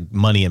feels like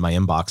money in my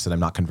inbox that I'm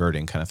not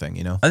converting kind of thing,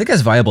 I think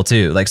that's viable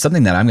too. Like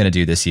something that I'm going to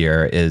do this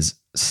year is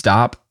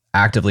stop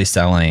actively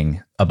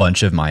selling a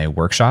bunch of my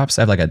workshops.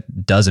 I have like a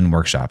dozen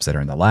workshops that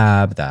are in the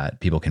lab that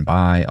people can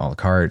buy a la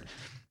carte.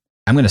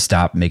 I'm going to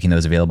stop making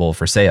those available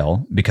for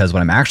sale because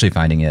what I'm actually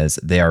finding is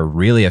they are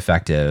really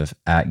effective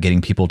at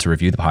getting people to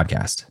review the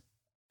podcast.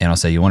 And I'll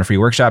say, you want a free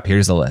workshop?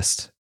 Here's the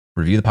list.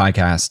 Review the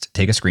podcast,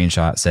 take a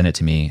screenshot, send it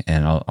to me,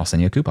 and I'll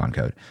send you a coupon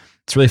code.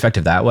 It's really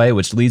effective that way,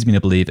 which leads me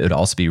to believe it would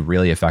also be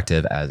really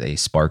effective as a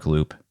Spark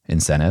Loop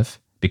incentive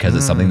because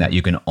it's something that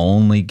you can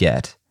only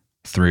get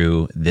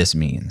through this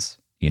means.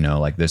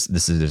 Like this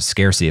is a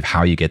scarcity of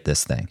how you get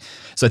this thing.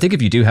 So I think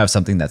if you do have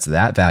something that's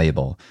that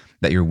valuable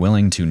that you're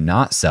willing to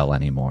not sell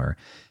anymore,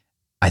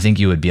 I think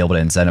you would be able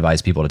to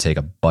incentivize people to take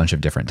a bunch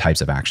of different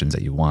types of actions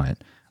that you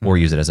want or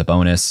use it as a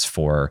bonus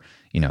for,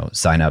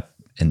 sign up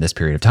in this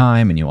period of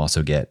time and you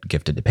also get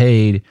gifted to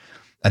paid.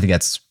 I think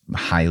that's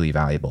highly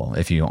valuable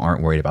if you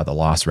aren't worried about the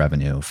lost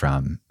revenue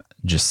from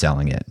just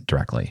selling it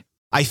directly.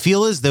 I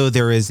feel as though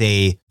there is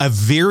a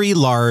very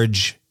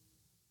large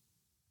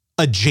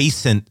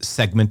adjacent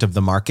segment of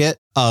the market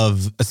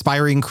of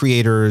aspiring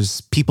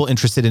creators, people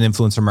interested in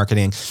influencer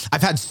marketing.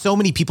 I've had so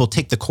many people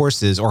take the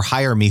courses or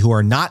hire me who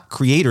are not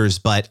creators,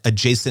 but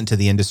adjacent to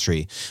the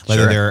industry,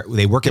 whether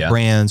they work at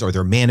brands or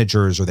they're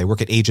managers or they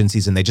work at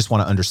agencies and they just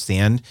want to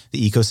understand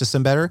the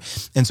ecosystem better.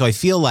 And so I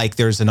feel like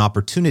there's an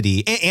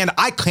opportunity, and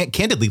I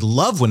candidly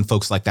love when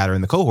folks like that are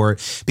in the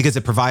cohort because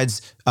it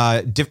provides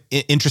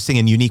interesting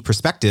and unique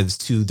perspectives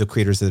to the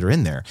creators that are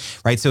in there,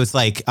 right? So it's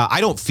like,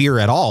 I don't fear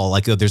at all,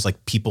 like there's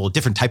like people,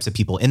 different types of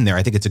people in there.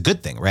 I think it's a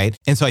good thing, right?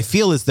 And so I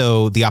feel as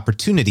though the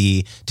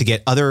opportunity to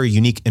get other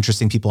unique,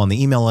 interesting people on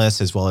the email list,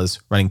 as well as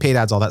running paid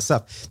ads, all that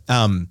stuff,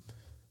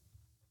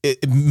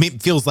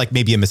 it feels like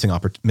maybe a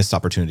missed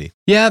opportunity.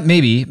 Yeah,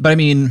 maybe. But I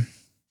mean,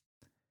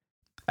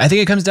 I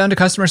think it comes down to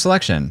customer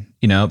selection,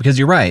 because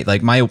you're right.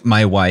 Like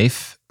my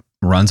wife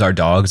runs our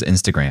dog's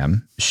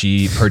Instagram.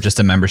 She purchased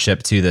a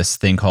membership to this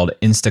thing called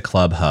Insta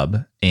Club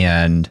Hub,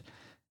 and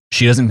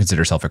she doesn't consider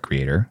herself a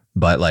creator,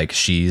 but like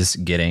she's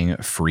getting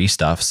free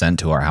stuff sent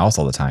to our house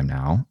all the time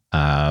now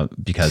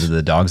because of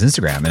the dog's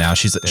Instagram. And now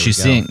she's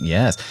seeing,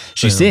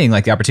 she's seeing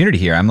like the opportunity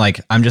here.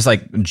 I'm just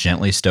like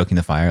gently stoking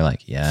the fire.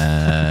 Like,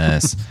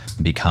 yes,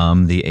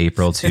 become the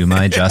April to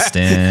my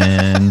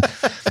Justin.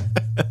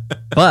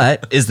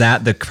 But is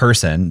that the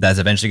person that's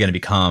eventually going to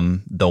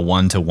become the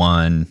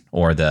one-to-one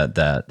or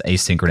the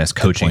asynchronous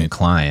coaching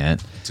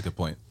client? That's a good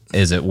point.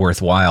 Is it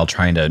worthwhile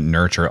trying to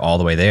nurture all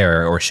the way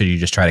there, or should you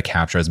just try to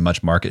capture as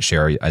much market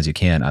share as you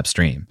can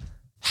upstream?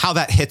 How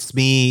that hits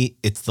me,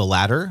 it's the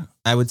latter,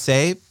 I would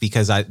say,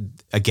 because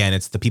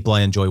it's the people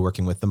I enjoy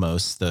working with the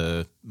most,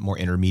 the more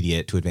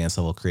intermediate to advanced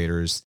level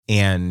creators.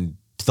 And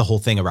the whole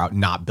thing about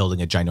not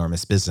building a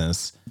ginormous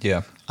business,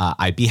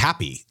 I'd be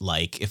happy.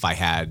 Like if I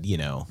had,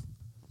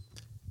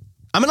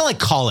 I'm going to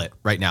call it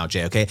right now,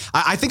 Jay. Okay.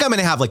 I think I'm going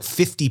to have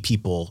 50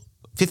 people,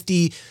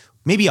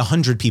 maybe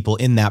 100 people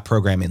in that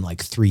program in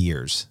 3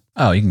 years.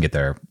 Oh, you can get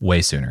there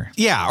way sooner.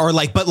 Yeah. Or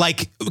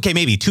okay,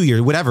 maybe 2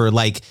 years, whatever.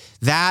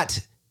 That,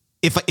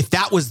 if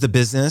that was the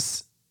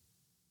business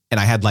and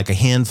I had a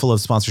handful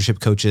of sponsorship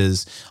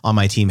coaches on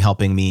my team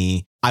helping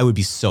me, I would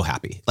be so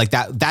happy.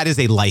 That is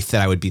a life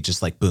that I would be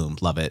just boom,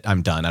 love it.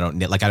 I'm done. I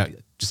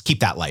don't just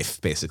keep that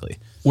life basically.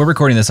 We're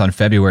recording this on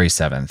February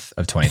 7th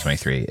of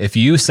 2023. If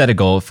you set a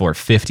goal for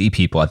 50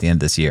 people at the end of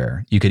this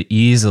year, you could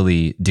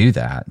easily do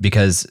that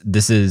because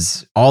this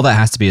is all that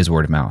has to be is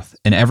word of mouth.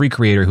 And every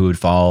creator who would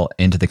fall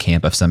into the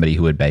camp of somebody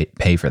who would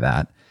pay for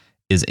that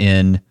is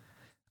in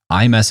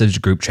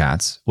iMessage group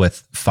chats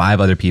with 5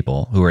 other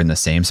people who are in the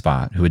same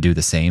spot, who would do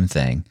the same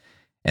thing.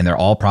 And they're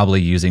all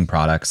probably using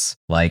products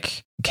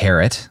like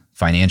Carrot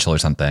Financial or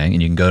something.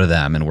 And you can go to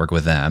them and work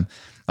with them.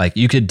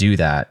 You could do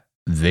that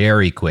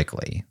very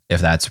quickly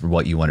if that's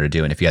what you wanted to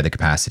do. And if you had the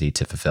capacity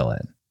to fulfill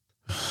it.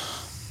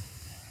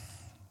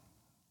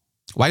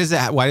 Why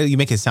do you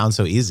make it sound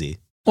so easy?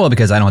 Well,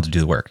 because I don't have to do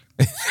the work.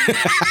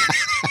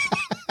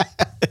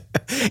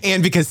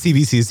 And because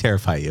CBCs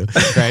terrify you,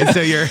 right?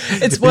 So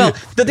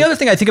the other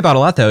thing I think about a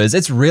lot though is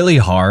it's really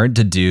hard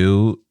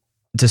to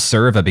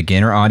serve a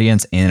beginner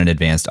audience and an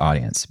advanced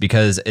audience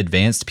because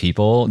advanced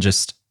people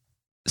just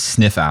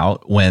sniff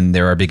out when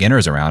there are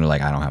beginners around.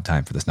 I don't have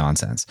time for this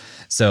nonsense.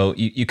 So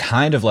you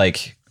kind of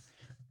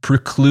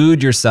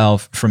preclude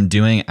yourself from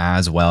doing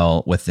as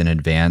well with an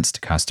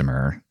advanced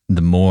customer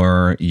the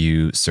more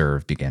you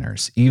serve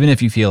beginners. Even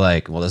if you feel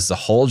this is a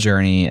whole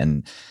journey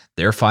and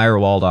they're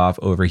firewalled off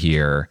over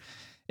here.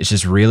 It's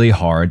just really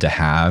hard to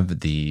have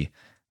the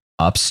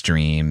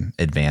upstream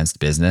advanced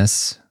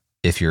business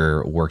if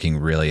you're working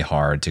really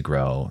hard to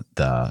grow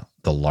the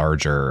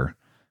larger,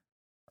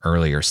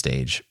 earlier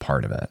stage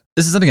part of it.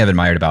 This is something I've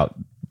admired about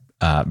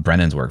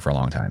Brennan's work for a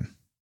long time.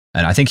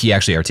 And I think he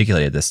actually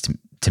articulated this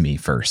to me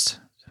first,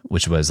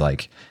 which was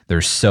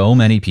there's so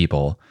many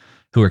people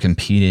who are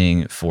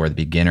competing for the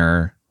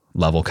beginner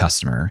level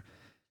customer.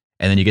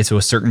 And then you get to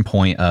a certain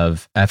point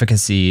of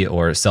efficacy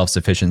or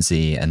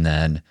self-sufficiency, and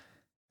then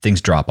things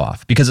drop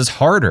off because it's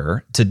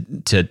harder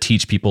to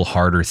teach people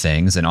harder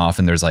things. And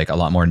often there's a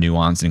lot more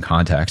nuance and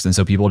context. And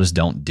so people just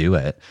don't do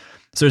it.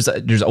 So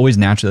there's always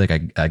naturally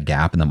a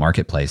gap in the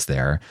marketplace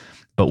there,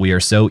 but we are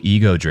so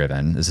ego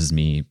driven. This is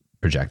me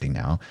projecting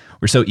now.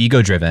 We're so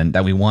ego driven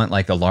that we want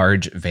the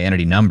large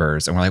vanity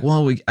numbers. And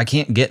we're I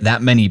can't get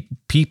that many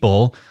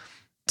people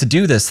to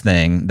do this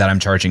thing that I'm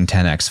charging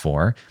 10x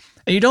for.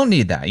 And you don't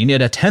need that. You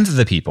need 1/10 of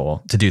the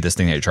people to do this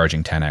thing that you're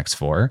charging 10x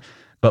for.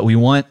 But we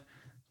want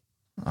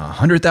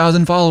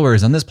 100,000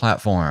 followers on this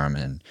platform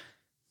and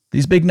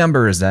these big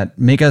numbers that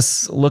make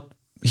us look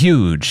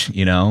huge,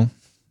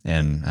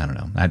 And I don't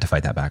know. I had to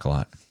fight that back a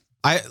lot.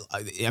 I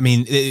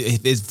mean,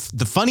 it's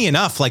the funny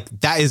enough,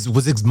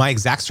 was my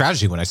exact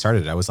strategy when I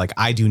started. I was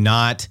I do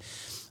not,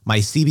 my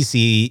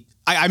CBC,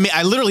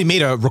 I literally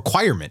made a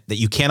requirement that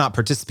you cannot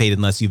participate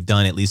unless you've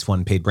done at least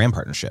one paid brand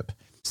partnership.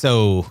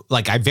 So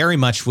I very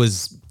much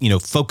was,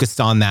 focused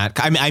on that.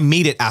 I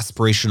made it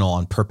aspirational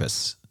on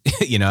purpose.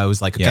 I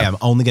was okay, I'm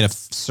only going to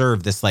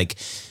serve this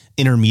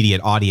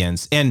intermediate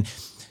audience. And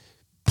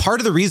part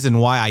of the reason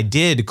why I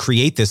did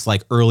create this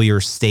earlier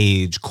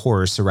stage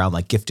course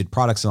around gifted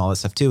products and all that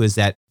stuff too, is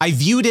that I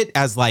viewed it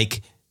as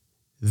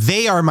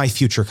they are my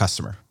future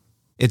customer.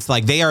 It's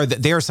they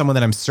are someone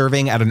that I'm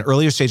serving at an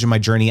earlier stage of my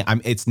journey.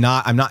 I'm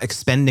not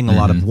expending a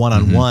lot of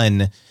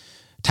one-on-one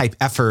type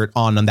effort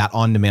on that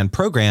on-demand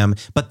program,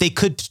 but they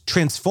could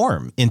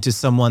transform into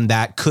someone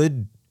that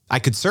I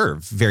could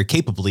serve very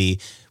capably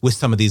with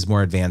some of these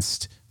more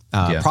advanced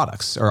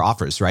products or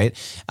offers, right?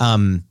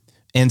 And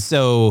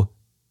so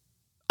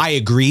I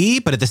agree,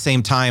 but at the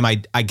same time,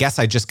 I guess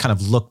I just kind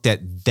of looked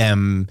at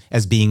them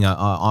as being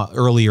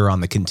earlier on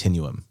the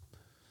continuum.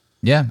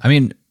 Yeah, I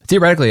mean,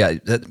 theoretically,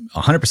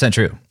 100%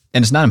 true.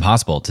 And it's not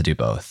impossible to do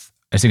both.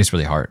 I just think it's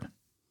really hard.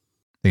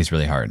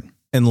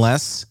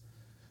 Unless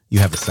you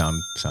have a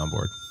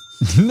soundboard.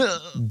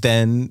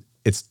 Then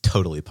it's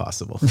totally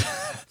possible.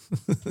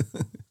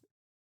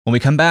 When we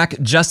come back,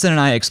 Justin and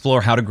I explore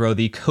how to grow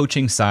the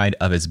coaching side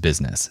of his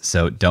business.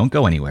 So don't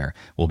go anywhere.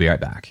 We'll be right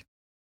back.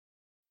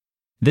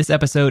 This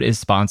episode is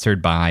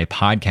sponsored by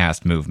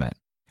Podcast Movement.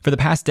 For the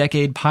past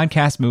decade,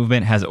 Podcast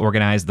Movement has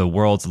organized the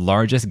world's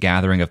largest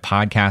gathering of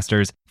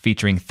podcasters,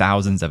 featuring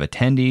thousands of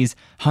attendees,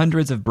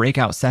 hundreds of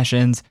breakout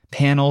sessions,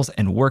 panels,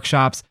 and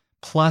workshops,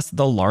 plus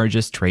the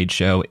largest trade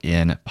show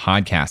in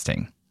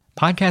podcasting.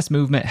 Podcast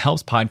Movement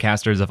helps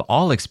podcasters of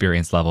all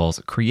experience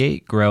levels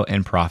create, grow,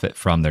 and profit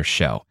from their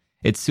show.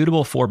 It's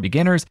suitable for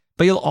beginners,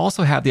 but you'll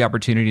also have the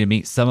opportunity to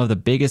meet some of the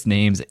biggest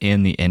names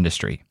in the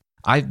industry.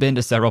 I've been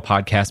to several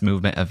Podcast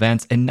Movement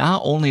events, and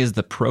not only is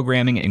the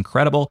programming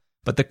incredible,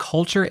 but the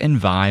culture and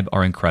vibe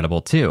are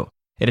incredible too.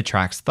 It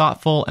attracts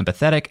thoughtful,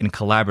 empathetic, and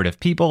collaborative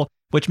people,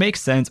 which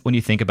makes sense when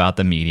you think about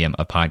the medium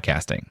of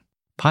podcasting.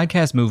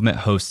 Podcast Movement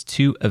hosts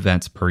 2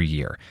 events per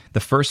year. The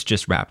first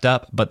just wrapped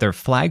up, but their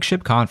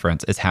flagship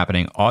conference is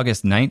happening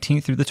August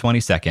 19th through the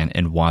 22nd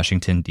in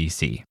Washington,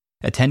 D.C.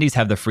 Attendees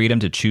have the freedom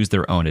to choose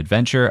their own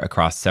adventure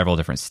across several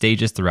different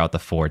stages throughout the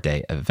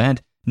 4-day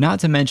event, not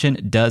to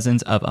mention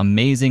dozens of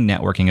amazing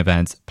networking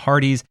events,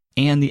 parties,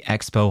 and the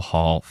expo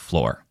hall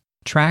floor.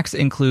 Tracks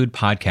include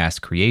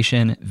podcast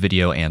creation,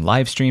 video and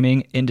live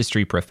streaming,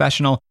 industry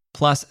professional,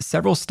 plus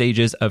several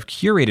stages of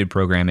curated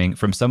programming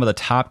from some of the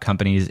top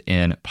companies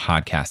in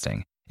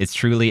podcasting. It's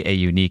truly a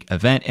unique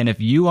event, and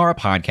if you are a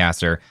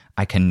podcaster,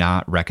 I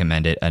cannot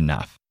recommend it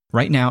enough.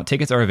 Right now,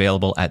 tickets are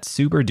available at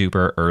super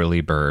duper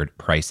early bird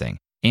pricing.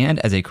 And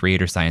as a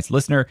Creator Science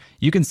listener,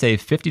 you can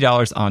save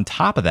 $50 on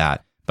top of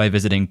that by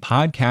visiting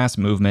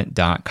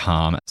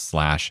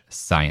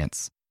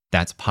podcastmovement.com/science.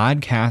 That's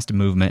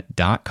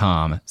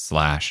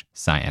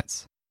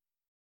podcastmovement.com/science.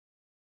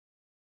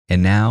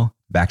 And now,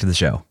 back to the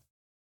show.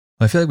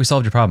 I feel like we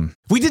solved your problem.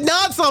 We did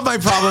not solve my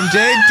problem,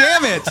 Jay.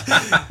 Damn it.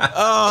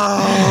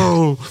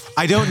 Oh,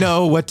 I don't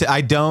know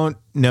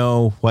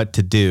what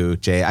to do,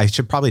 Jay. I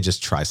should probably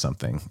just try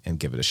something and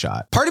give it a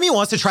shot. Part of me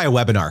wants to try a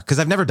webinar because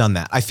I've never done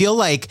that. I feel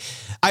like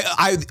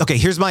okay,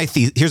 here's my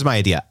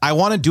idea. I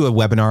want to do a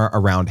webinar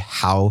around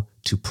how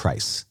to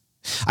price.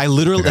 I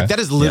literally, that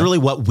is literally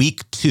what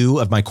week 2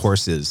 of my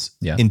course is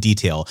in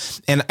detail.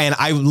 And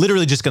I'm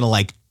literally just going to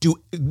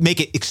make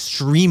it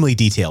extremely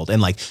detailed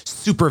and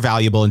super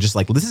valuable and just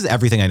this is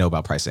everything I know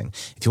about pricing.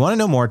 If you want to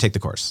know more, take the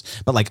course.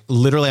 But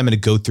literally I'm going to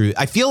go through,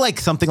 I feel like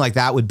something like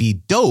that would be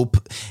dope.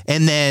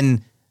 And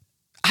then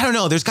I don't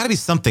know, there's got to be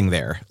something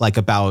there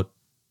about,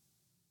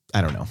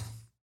 I don't know.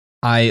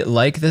 I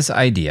like this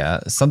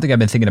idea. Something I've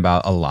been thinking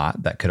about a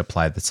lot that could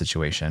apply to the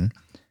situation.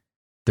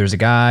 There's a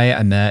guy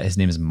I met. His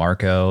name is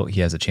Marco.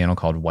 He has a channel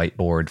called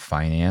Whiteboard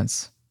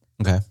Finance.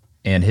 Okay.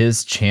 And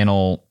his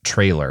channel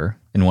trailer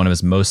in one of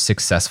his most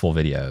successful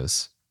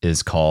videos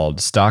is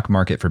called Stock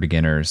Market for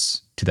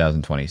Beginners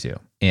 2022.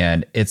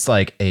 And it's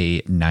like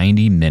a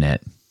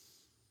 90-minute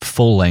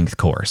full-length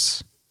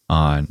course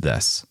on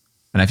this.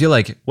 And I feel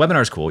like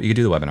webinar is cool. You could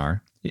do the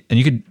webinar.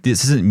 And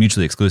this isn't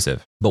mutually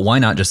exclusive. But why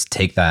not just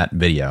take that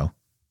video,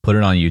 put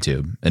it on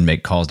YouTube, and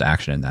make calls to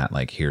action in that?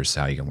 Here's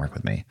how you can work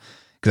with me.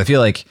 Because I feel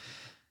like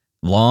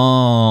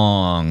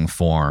long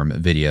form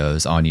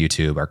videos on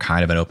YouTube are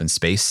kind of an open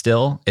space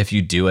still. If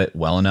you do it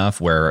well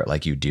enough where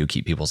you do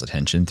keep people's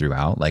attention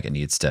throughout, it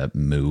needs to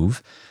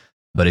move.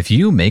 But if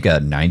you make a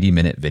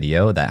 90-minute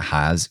video that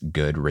has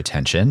good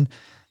retention,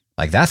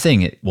 that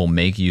thing, it will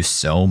make you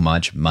so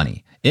much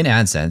money in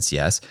AdSense.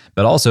 Yes.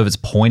 But also if it's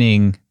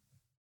pointing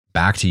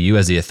back to you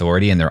as the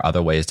authority and there are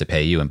other ways to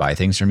pay you and buy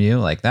things from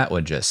you, that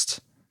would just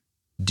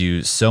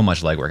do so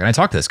much legwork. And I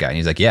talked to this guy and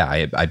he's like,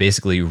 yeah, I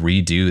basically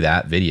redo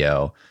that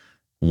video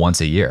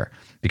once a year,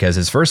 because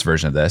his first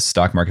version of this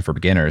Stock Market for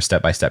Beginners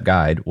step-by-step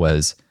guide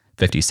was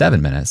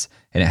 57 minutes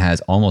and it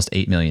has almost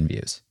 8 million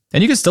views.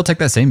 And you can still take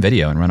that same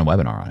video and run a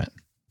webinar on it.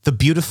 The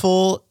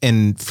beautiful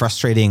and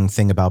frustrating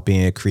thing about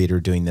being a creator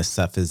doing this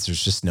stuff is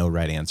there's just no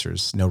right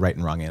answers, no right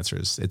and wrong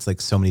answers. It's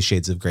so many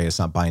shades of gray. It's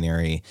not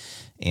binary.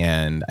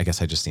 And I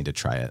guess I just need to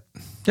try it.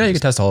 Yeah, you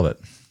can test all of it.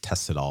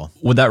 Test it all.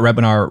 Would that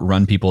webinar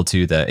run people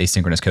to the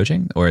asynchronous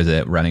coaching, or is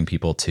it running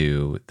people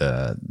to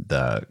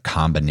the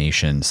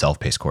combination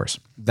self-paced course?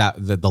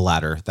 The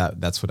latter.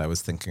 That's what I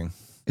was thinking.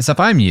 So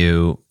if I'm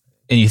you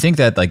and you think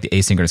that the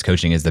asynchronous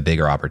coaching is the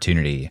bigger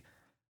opportunity,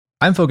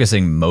 I'm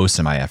focusing most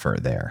of my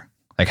effort there.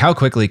 How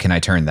quickly can I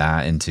turn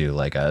that into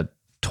a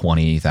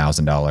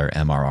 $20,000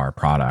 MRR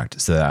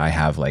product so that I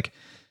have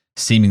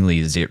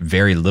seemingly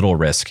very little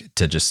risk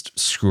to just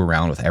screw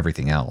around with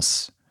everything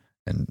else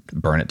and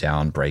burn it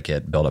down, break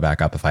it, build it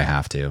back up if I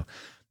have to.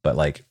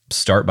 But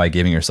start by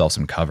giving yourself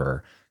some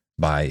cover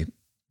by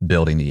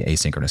building the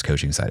asynchronous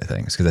coaching side of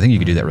things. Because I think you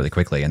can do that really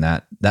quickly and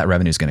that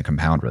revenue is going to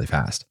compound really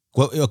fast.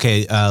 Well,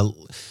 okay.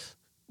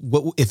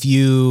 What if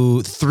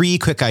 3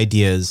 quick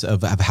ideas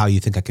of how you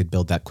think I could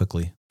build that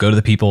quickly? Go to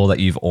the people that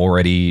you've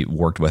already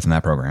worked with in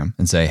that program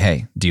and say,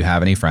 hey, do you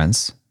have any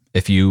friends?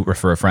 If you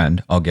refer a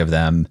friend, I'll give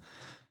them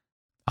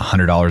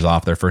 $100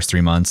 off their first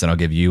 3 months and I'll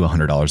give you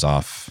 $100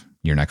 off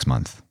your next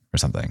month or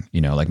something.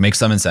 Make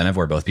some incentive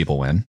where both people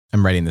win.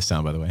 I'm writing this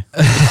down, by the way.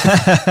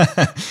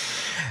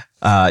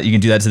 You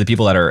can do that to the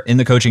people that are in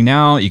the coaching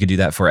now. You could do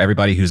that for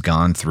everybody who's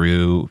gone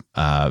through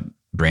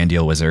Brand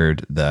Deal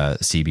Wizard, the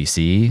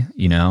CBC,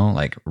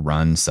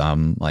 run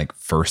some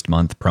first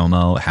month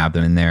promo, have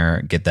them in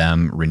there, get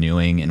them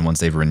renewing. And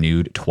once they've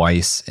renewed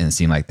twice and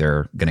seem like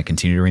they're going to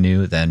continue to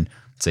renew, then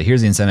say,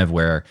 here's the incentive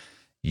where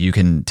you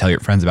can tell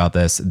your friends about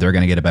this. They're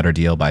going to get a better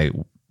deal by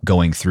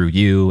going through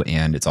you.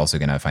 And it's also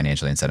going to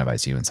financially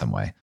incentivize you in some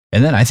way.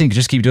 And then I think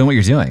just keep doing what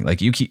you're doing.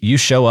 You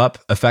show up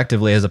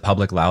effectively as a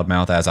public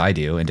loudmouth as I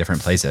do in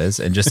different places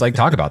and just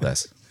talk about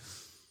this.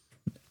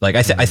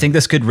 I think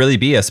this could really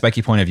be a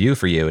specky point of view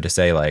for you to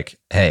say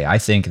hey, I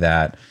think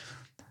that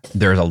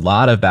there's a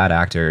lot of bad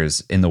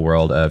actors in the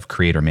world of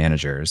creator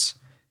managers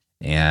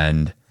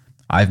and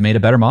I've made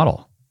a better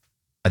model.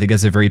 I think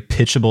that's a very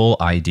pitchable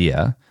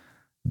idea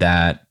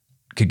that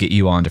could get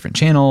you on different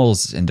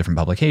channels and different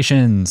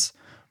publications,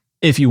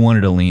 if you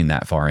wanted to lean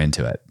that far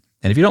into it.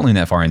 And if you don't lean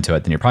that far into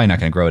it, then you're probably not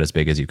going to grow it as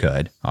big as you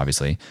could,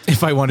 obviously.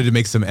 If I wanted to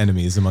make some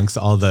enemies amongst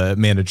all the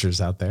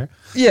managers out there.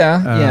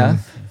 Yeah.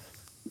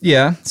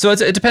 So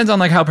it depends on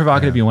like how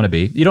provocative you want to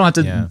be. You don't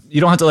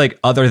have to like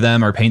other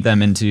them or paint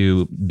them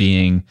into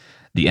being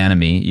the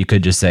enemy. You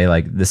could just say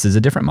like, this is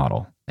a different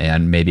model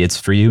and maybe it's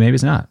for you, maybe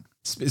it's not.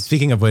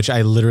 Speaking of which,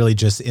 I literally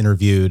just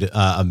interviewed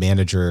a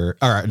manager,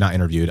 or not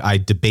interviewed, I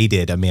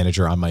debated a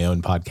manager on my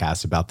own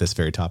podcast about this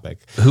very topic.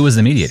 Who was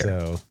the mediator?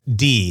 So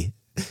D,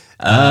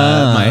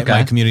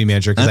 my community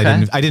manager,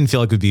 because I didn't feel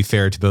like it would be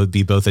fair to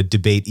be both a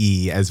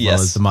debate-ee as well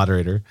as the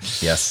moderator.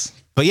 Yes.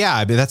 But yeah,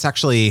 I mean, that's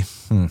actually,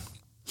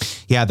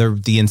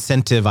 the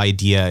incentive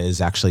idea is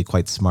actually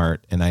quite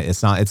smart. And it's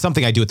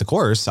something I do at the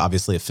course.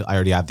 Obviously, I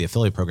already have the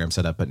affiliate program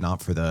set up, but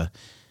not for the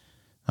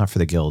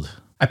guild.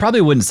 I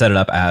probably wouldn't set it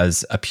up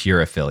as a pure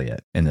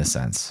affiliate in this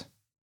sense,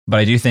 but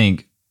I do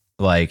think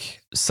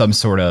like some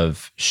sort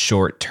of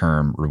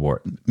short-term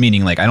reward,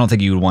 meaning like, I don't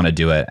think you would want to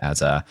do it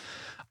as a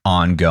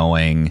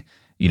ongoing,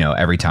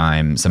 every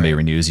time somebody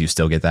renews, you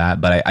still get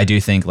that. But I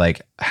do think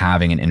like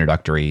having an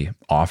introductory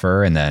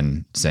offer and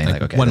then saying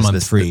like okay, 1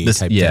 month free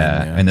type thing.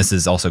 And this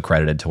is also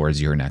credited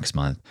towards your next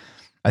month.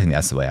 I think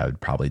that's the way I would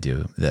probably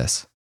do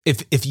this.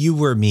 If you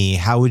were me,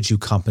 how would you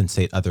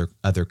compensate other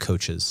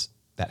coaches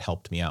that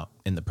helped me out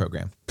in the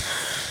program?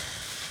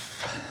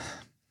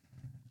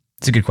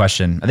 It's a good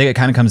question. I think it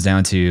kind of comes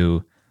down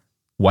to,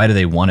 why do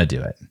they want to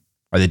do it?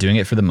 Are they doing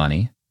it for the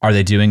money? Are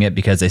they doing it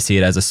because they see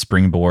it as a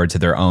springboard to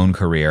their own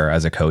career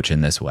as a coach in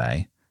this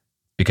way?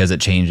 Because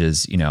it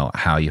changes,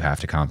 how you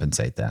have to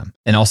compensate them.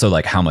 And also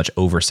like how much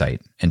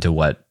oversight into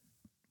what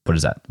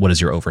is that? What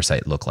does your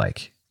oversight look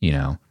like?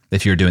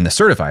 If you're doing the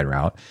certified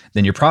route,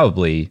 then you're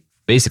probably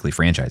basically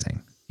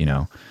franchising,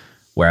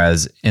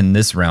 Whereas in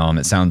this realm,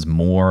 it sounds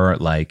more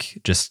like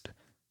just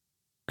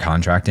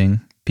contracting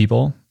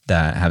people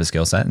that have a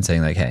skill set and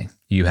saying like, hey,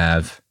 you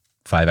have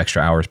 5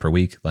 extra hours per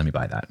week. Let me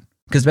buy that.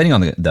 Because depending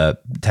on the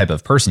type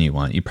of person you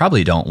want, you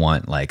probably don't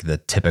want like the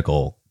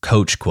typical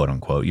coach, quote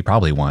unquote. You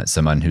probably want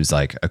someone who's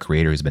like a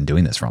creator who's been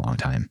doing this for a long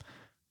time.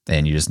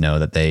 And you just know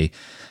that they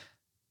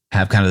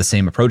have kind of the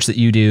same approach that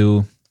you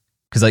do.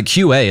 Because like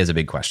QA is a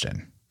big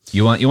question.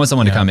 You want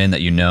someone to come in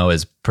that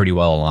is pretty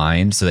well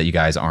aligned so that you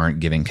guys aren't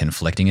giving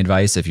conflicting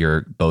advice if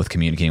you're both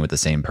communicating with the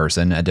same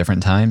person at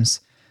different times.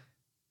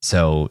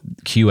 So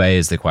QA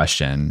is the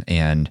question.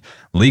 And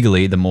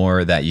legally, the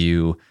more that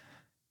you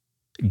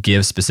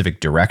give specific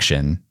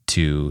direction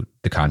to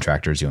the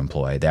contractors you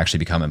employ, they actually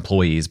become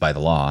employees by the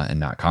law and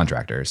not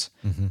contractors.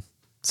 Mm-hmm.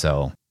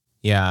 So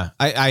yeah,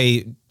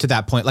 I to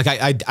that point, like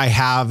I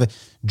have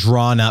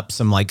drawn up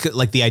some like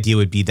the idea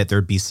would be that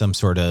there'd be some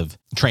sort of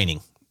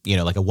training,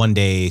 like a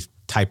 1-day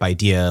type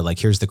idea, like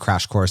here's the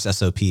crash course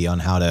SOP on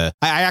how to,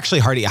 I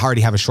actually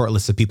already have a short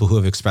list of people who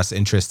have expressed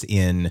interest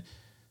in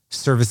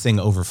servicing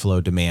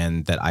overflow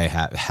demand that I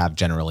have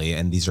generally.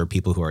 And these are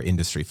people who are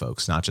industry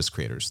folks, not just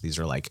creators. These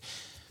are like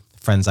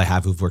friends I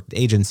have who've worked at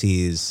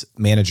agencies,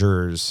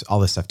 managers, all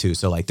this stuff too.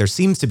 So like there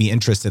seems to be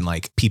interest in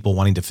like people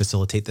wanting to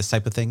facilitate this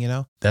type of thing,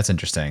 That's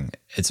interesting.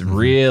 It's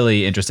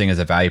really interesting as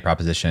a value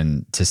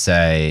proposition to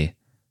say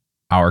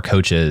our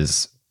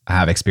coaches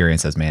have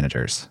experience as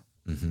managers.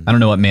 Mm-hmm. I don't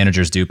know what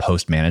managers do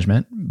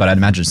post-management, but I'd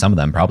imagine some of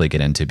them probably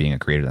get into being a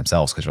creator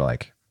themselves because they're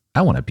like,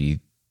 I want to be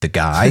the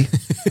guy,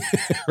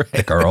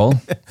 the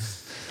girl.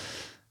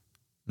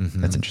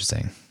 Mm-hmm. That's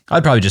interesting.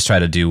 I'd probably just try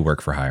to do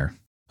work for hire.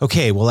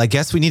 Okay, well, I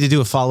guess we need to do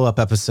a follow-up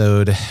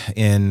episode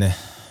in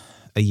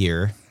a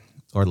year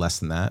or less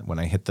than that when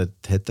I hit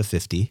the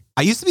 50.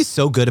 I used to be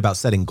so good about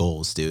setting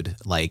goals, dude.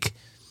 Like,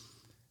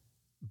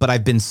 but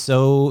I've been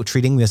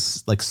treating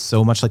this like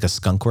so much like a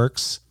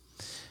skunkworks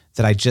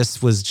that I've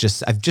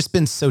just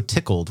been so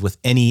tickled with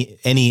any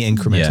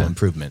incremental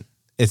improvement.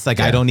 It's like,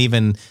 I don't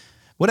even,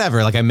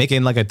 whatever, like I'm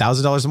making like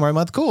 $1,000 more a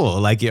month. Cool.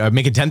 Like I'm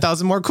making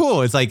 10,000 more.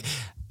 Cool. It's like,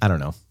 I don't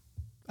know.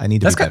 I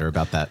need to be better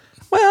about that.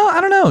 Well,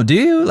 I don't know. Do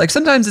you? Like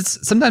sometimes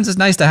it's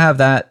nice to have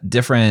that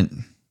different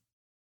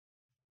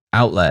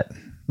outlet,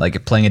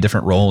 like playing a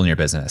different role in your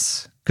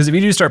business. Because if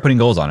you do start putting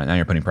goals on it, now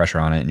you're putting pressure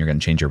on it and you're going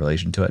to change your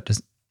relation to it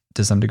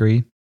to some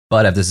degree.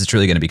 But if this is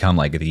truly going to become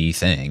like the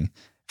thing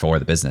for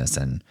the business,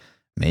 and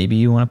maybe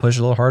you want to push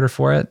a little harder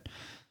for it.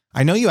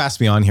 I know you asked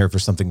me on here for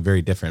something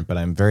very different, but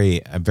I'm very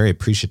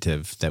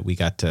appreciative that we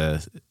got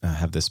to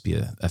have this be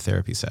a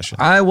therapy session.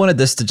 I wanted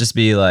this to just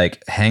be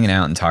like hanging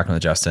out and talking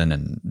with Justin,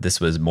 and this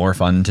was more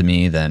fun to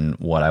me than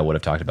what I would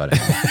have talked about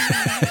anyway.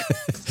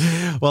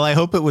 Well, I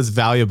hope it was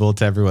valuable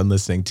to everyone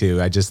listening too.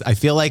 I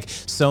feel like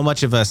so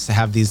much of us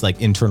have these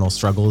like internal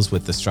struggles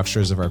with the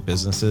structures of our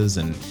businesses,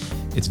 and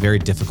it's very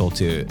difficult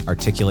to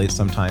articulate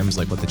sometimes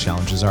like what the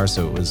challenges are.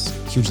 So it was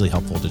hugely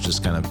helpful to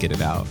just kind of get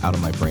it out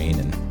of my brain.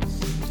 And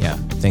yeah,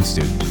 thanks,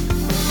 dude.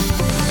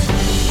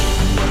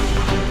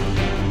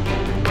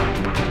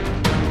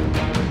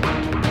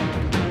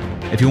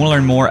 If you want to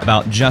learn more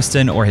about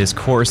Justin or his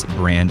course,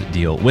 Brand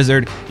Deal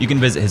Wizard, you can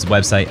visit his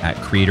website at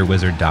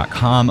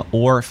creatorwizard.com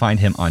or find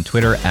him on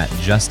Twitter at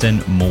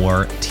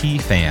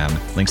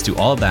JustinMooreTFam. Links to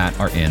all of that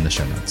are in the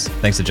show notes.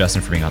 Thanks to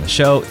Justin for being on the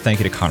show. Thank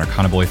you to Connor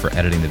Conaboy for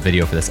editing the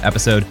video for this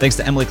episode. Thanks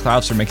to Emily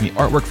Clouds for making the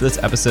artwork for this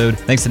episode.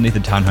 Thanks to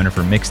Nathan Tonhunter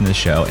for mixing the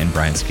show and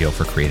Brian Skeel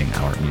for creating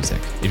our music.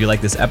 If you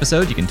like this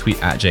episode, you can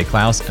tweet at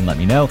jklaus and let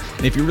me know.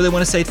 And if you really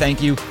want to say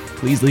thank you,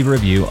 please leave a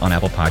review on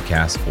Apple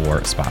Podcasts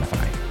or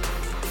Spotify.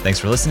 Thanks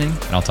for listening,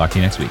 and I'll talk to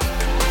you next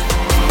week.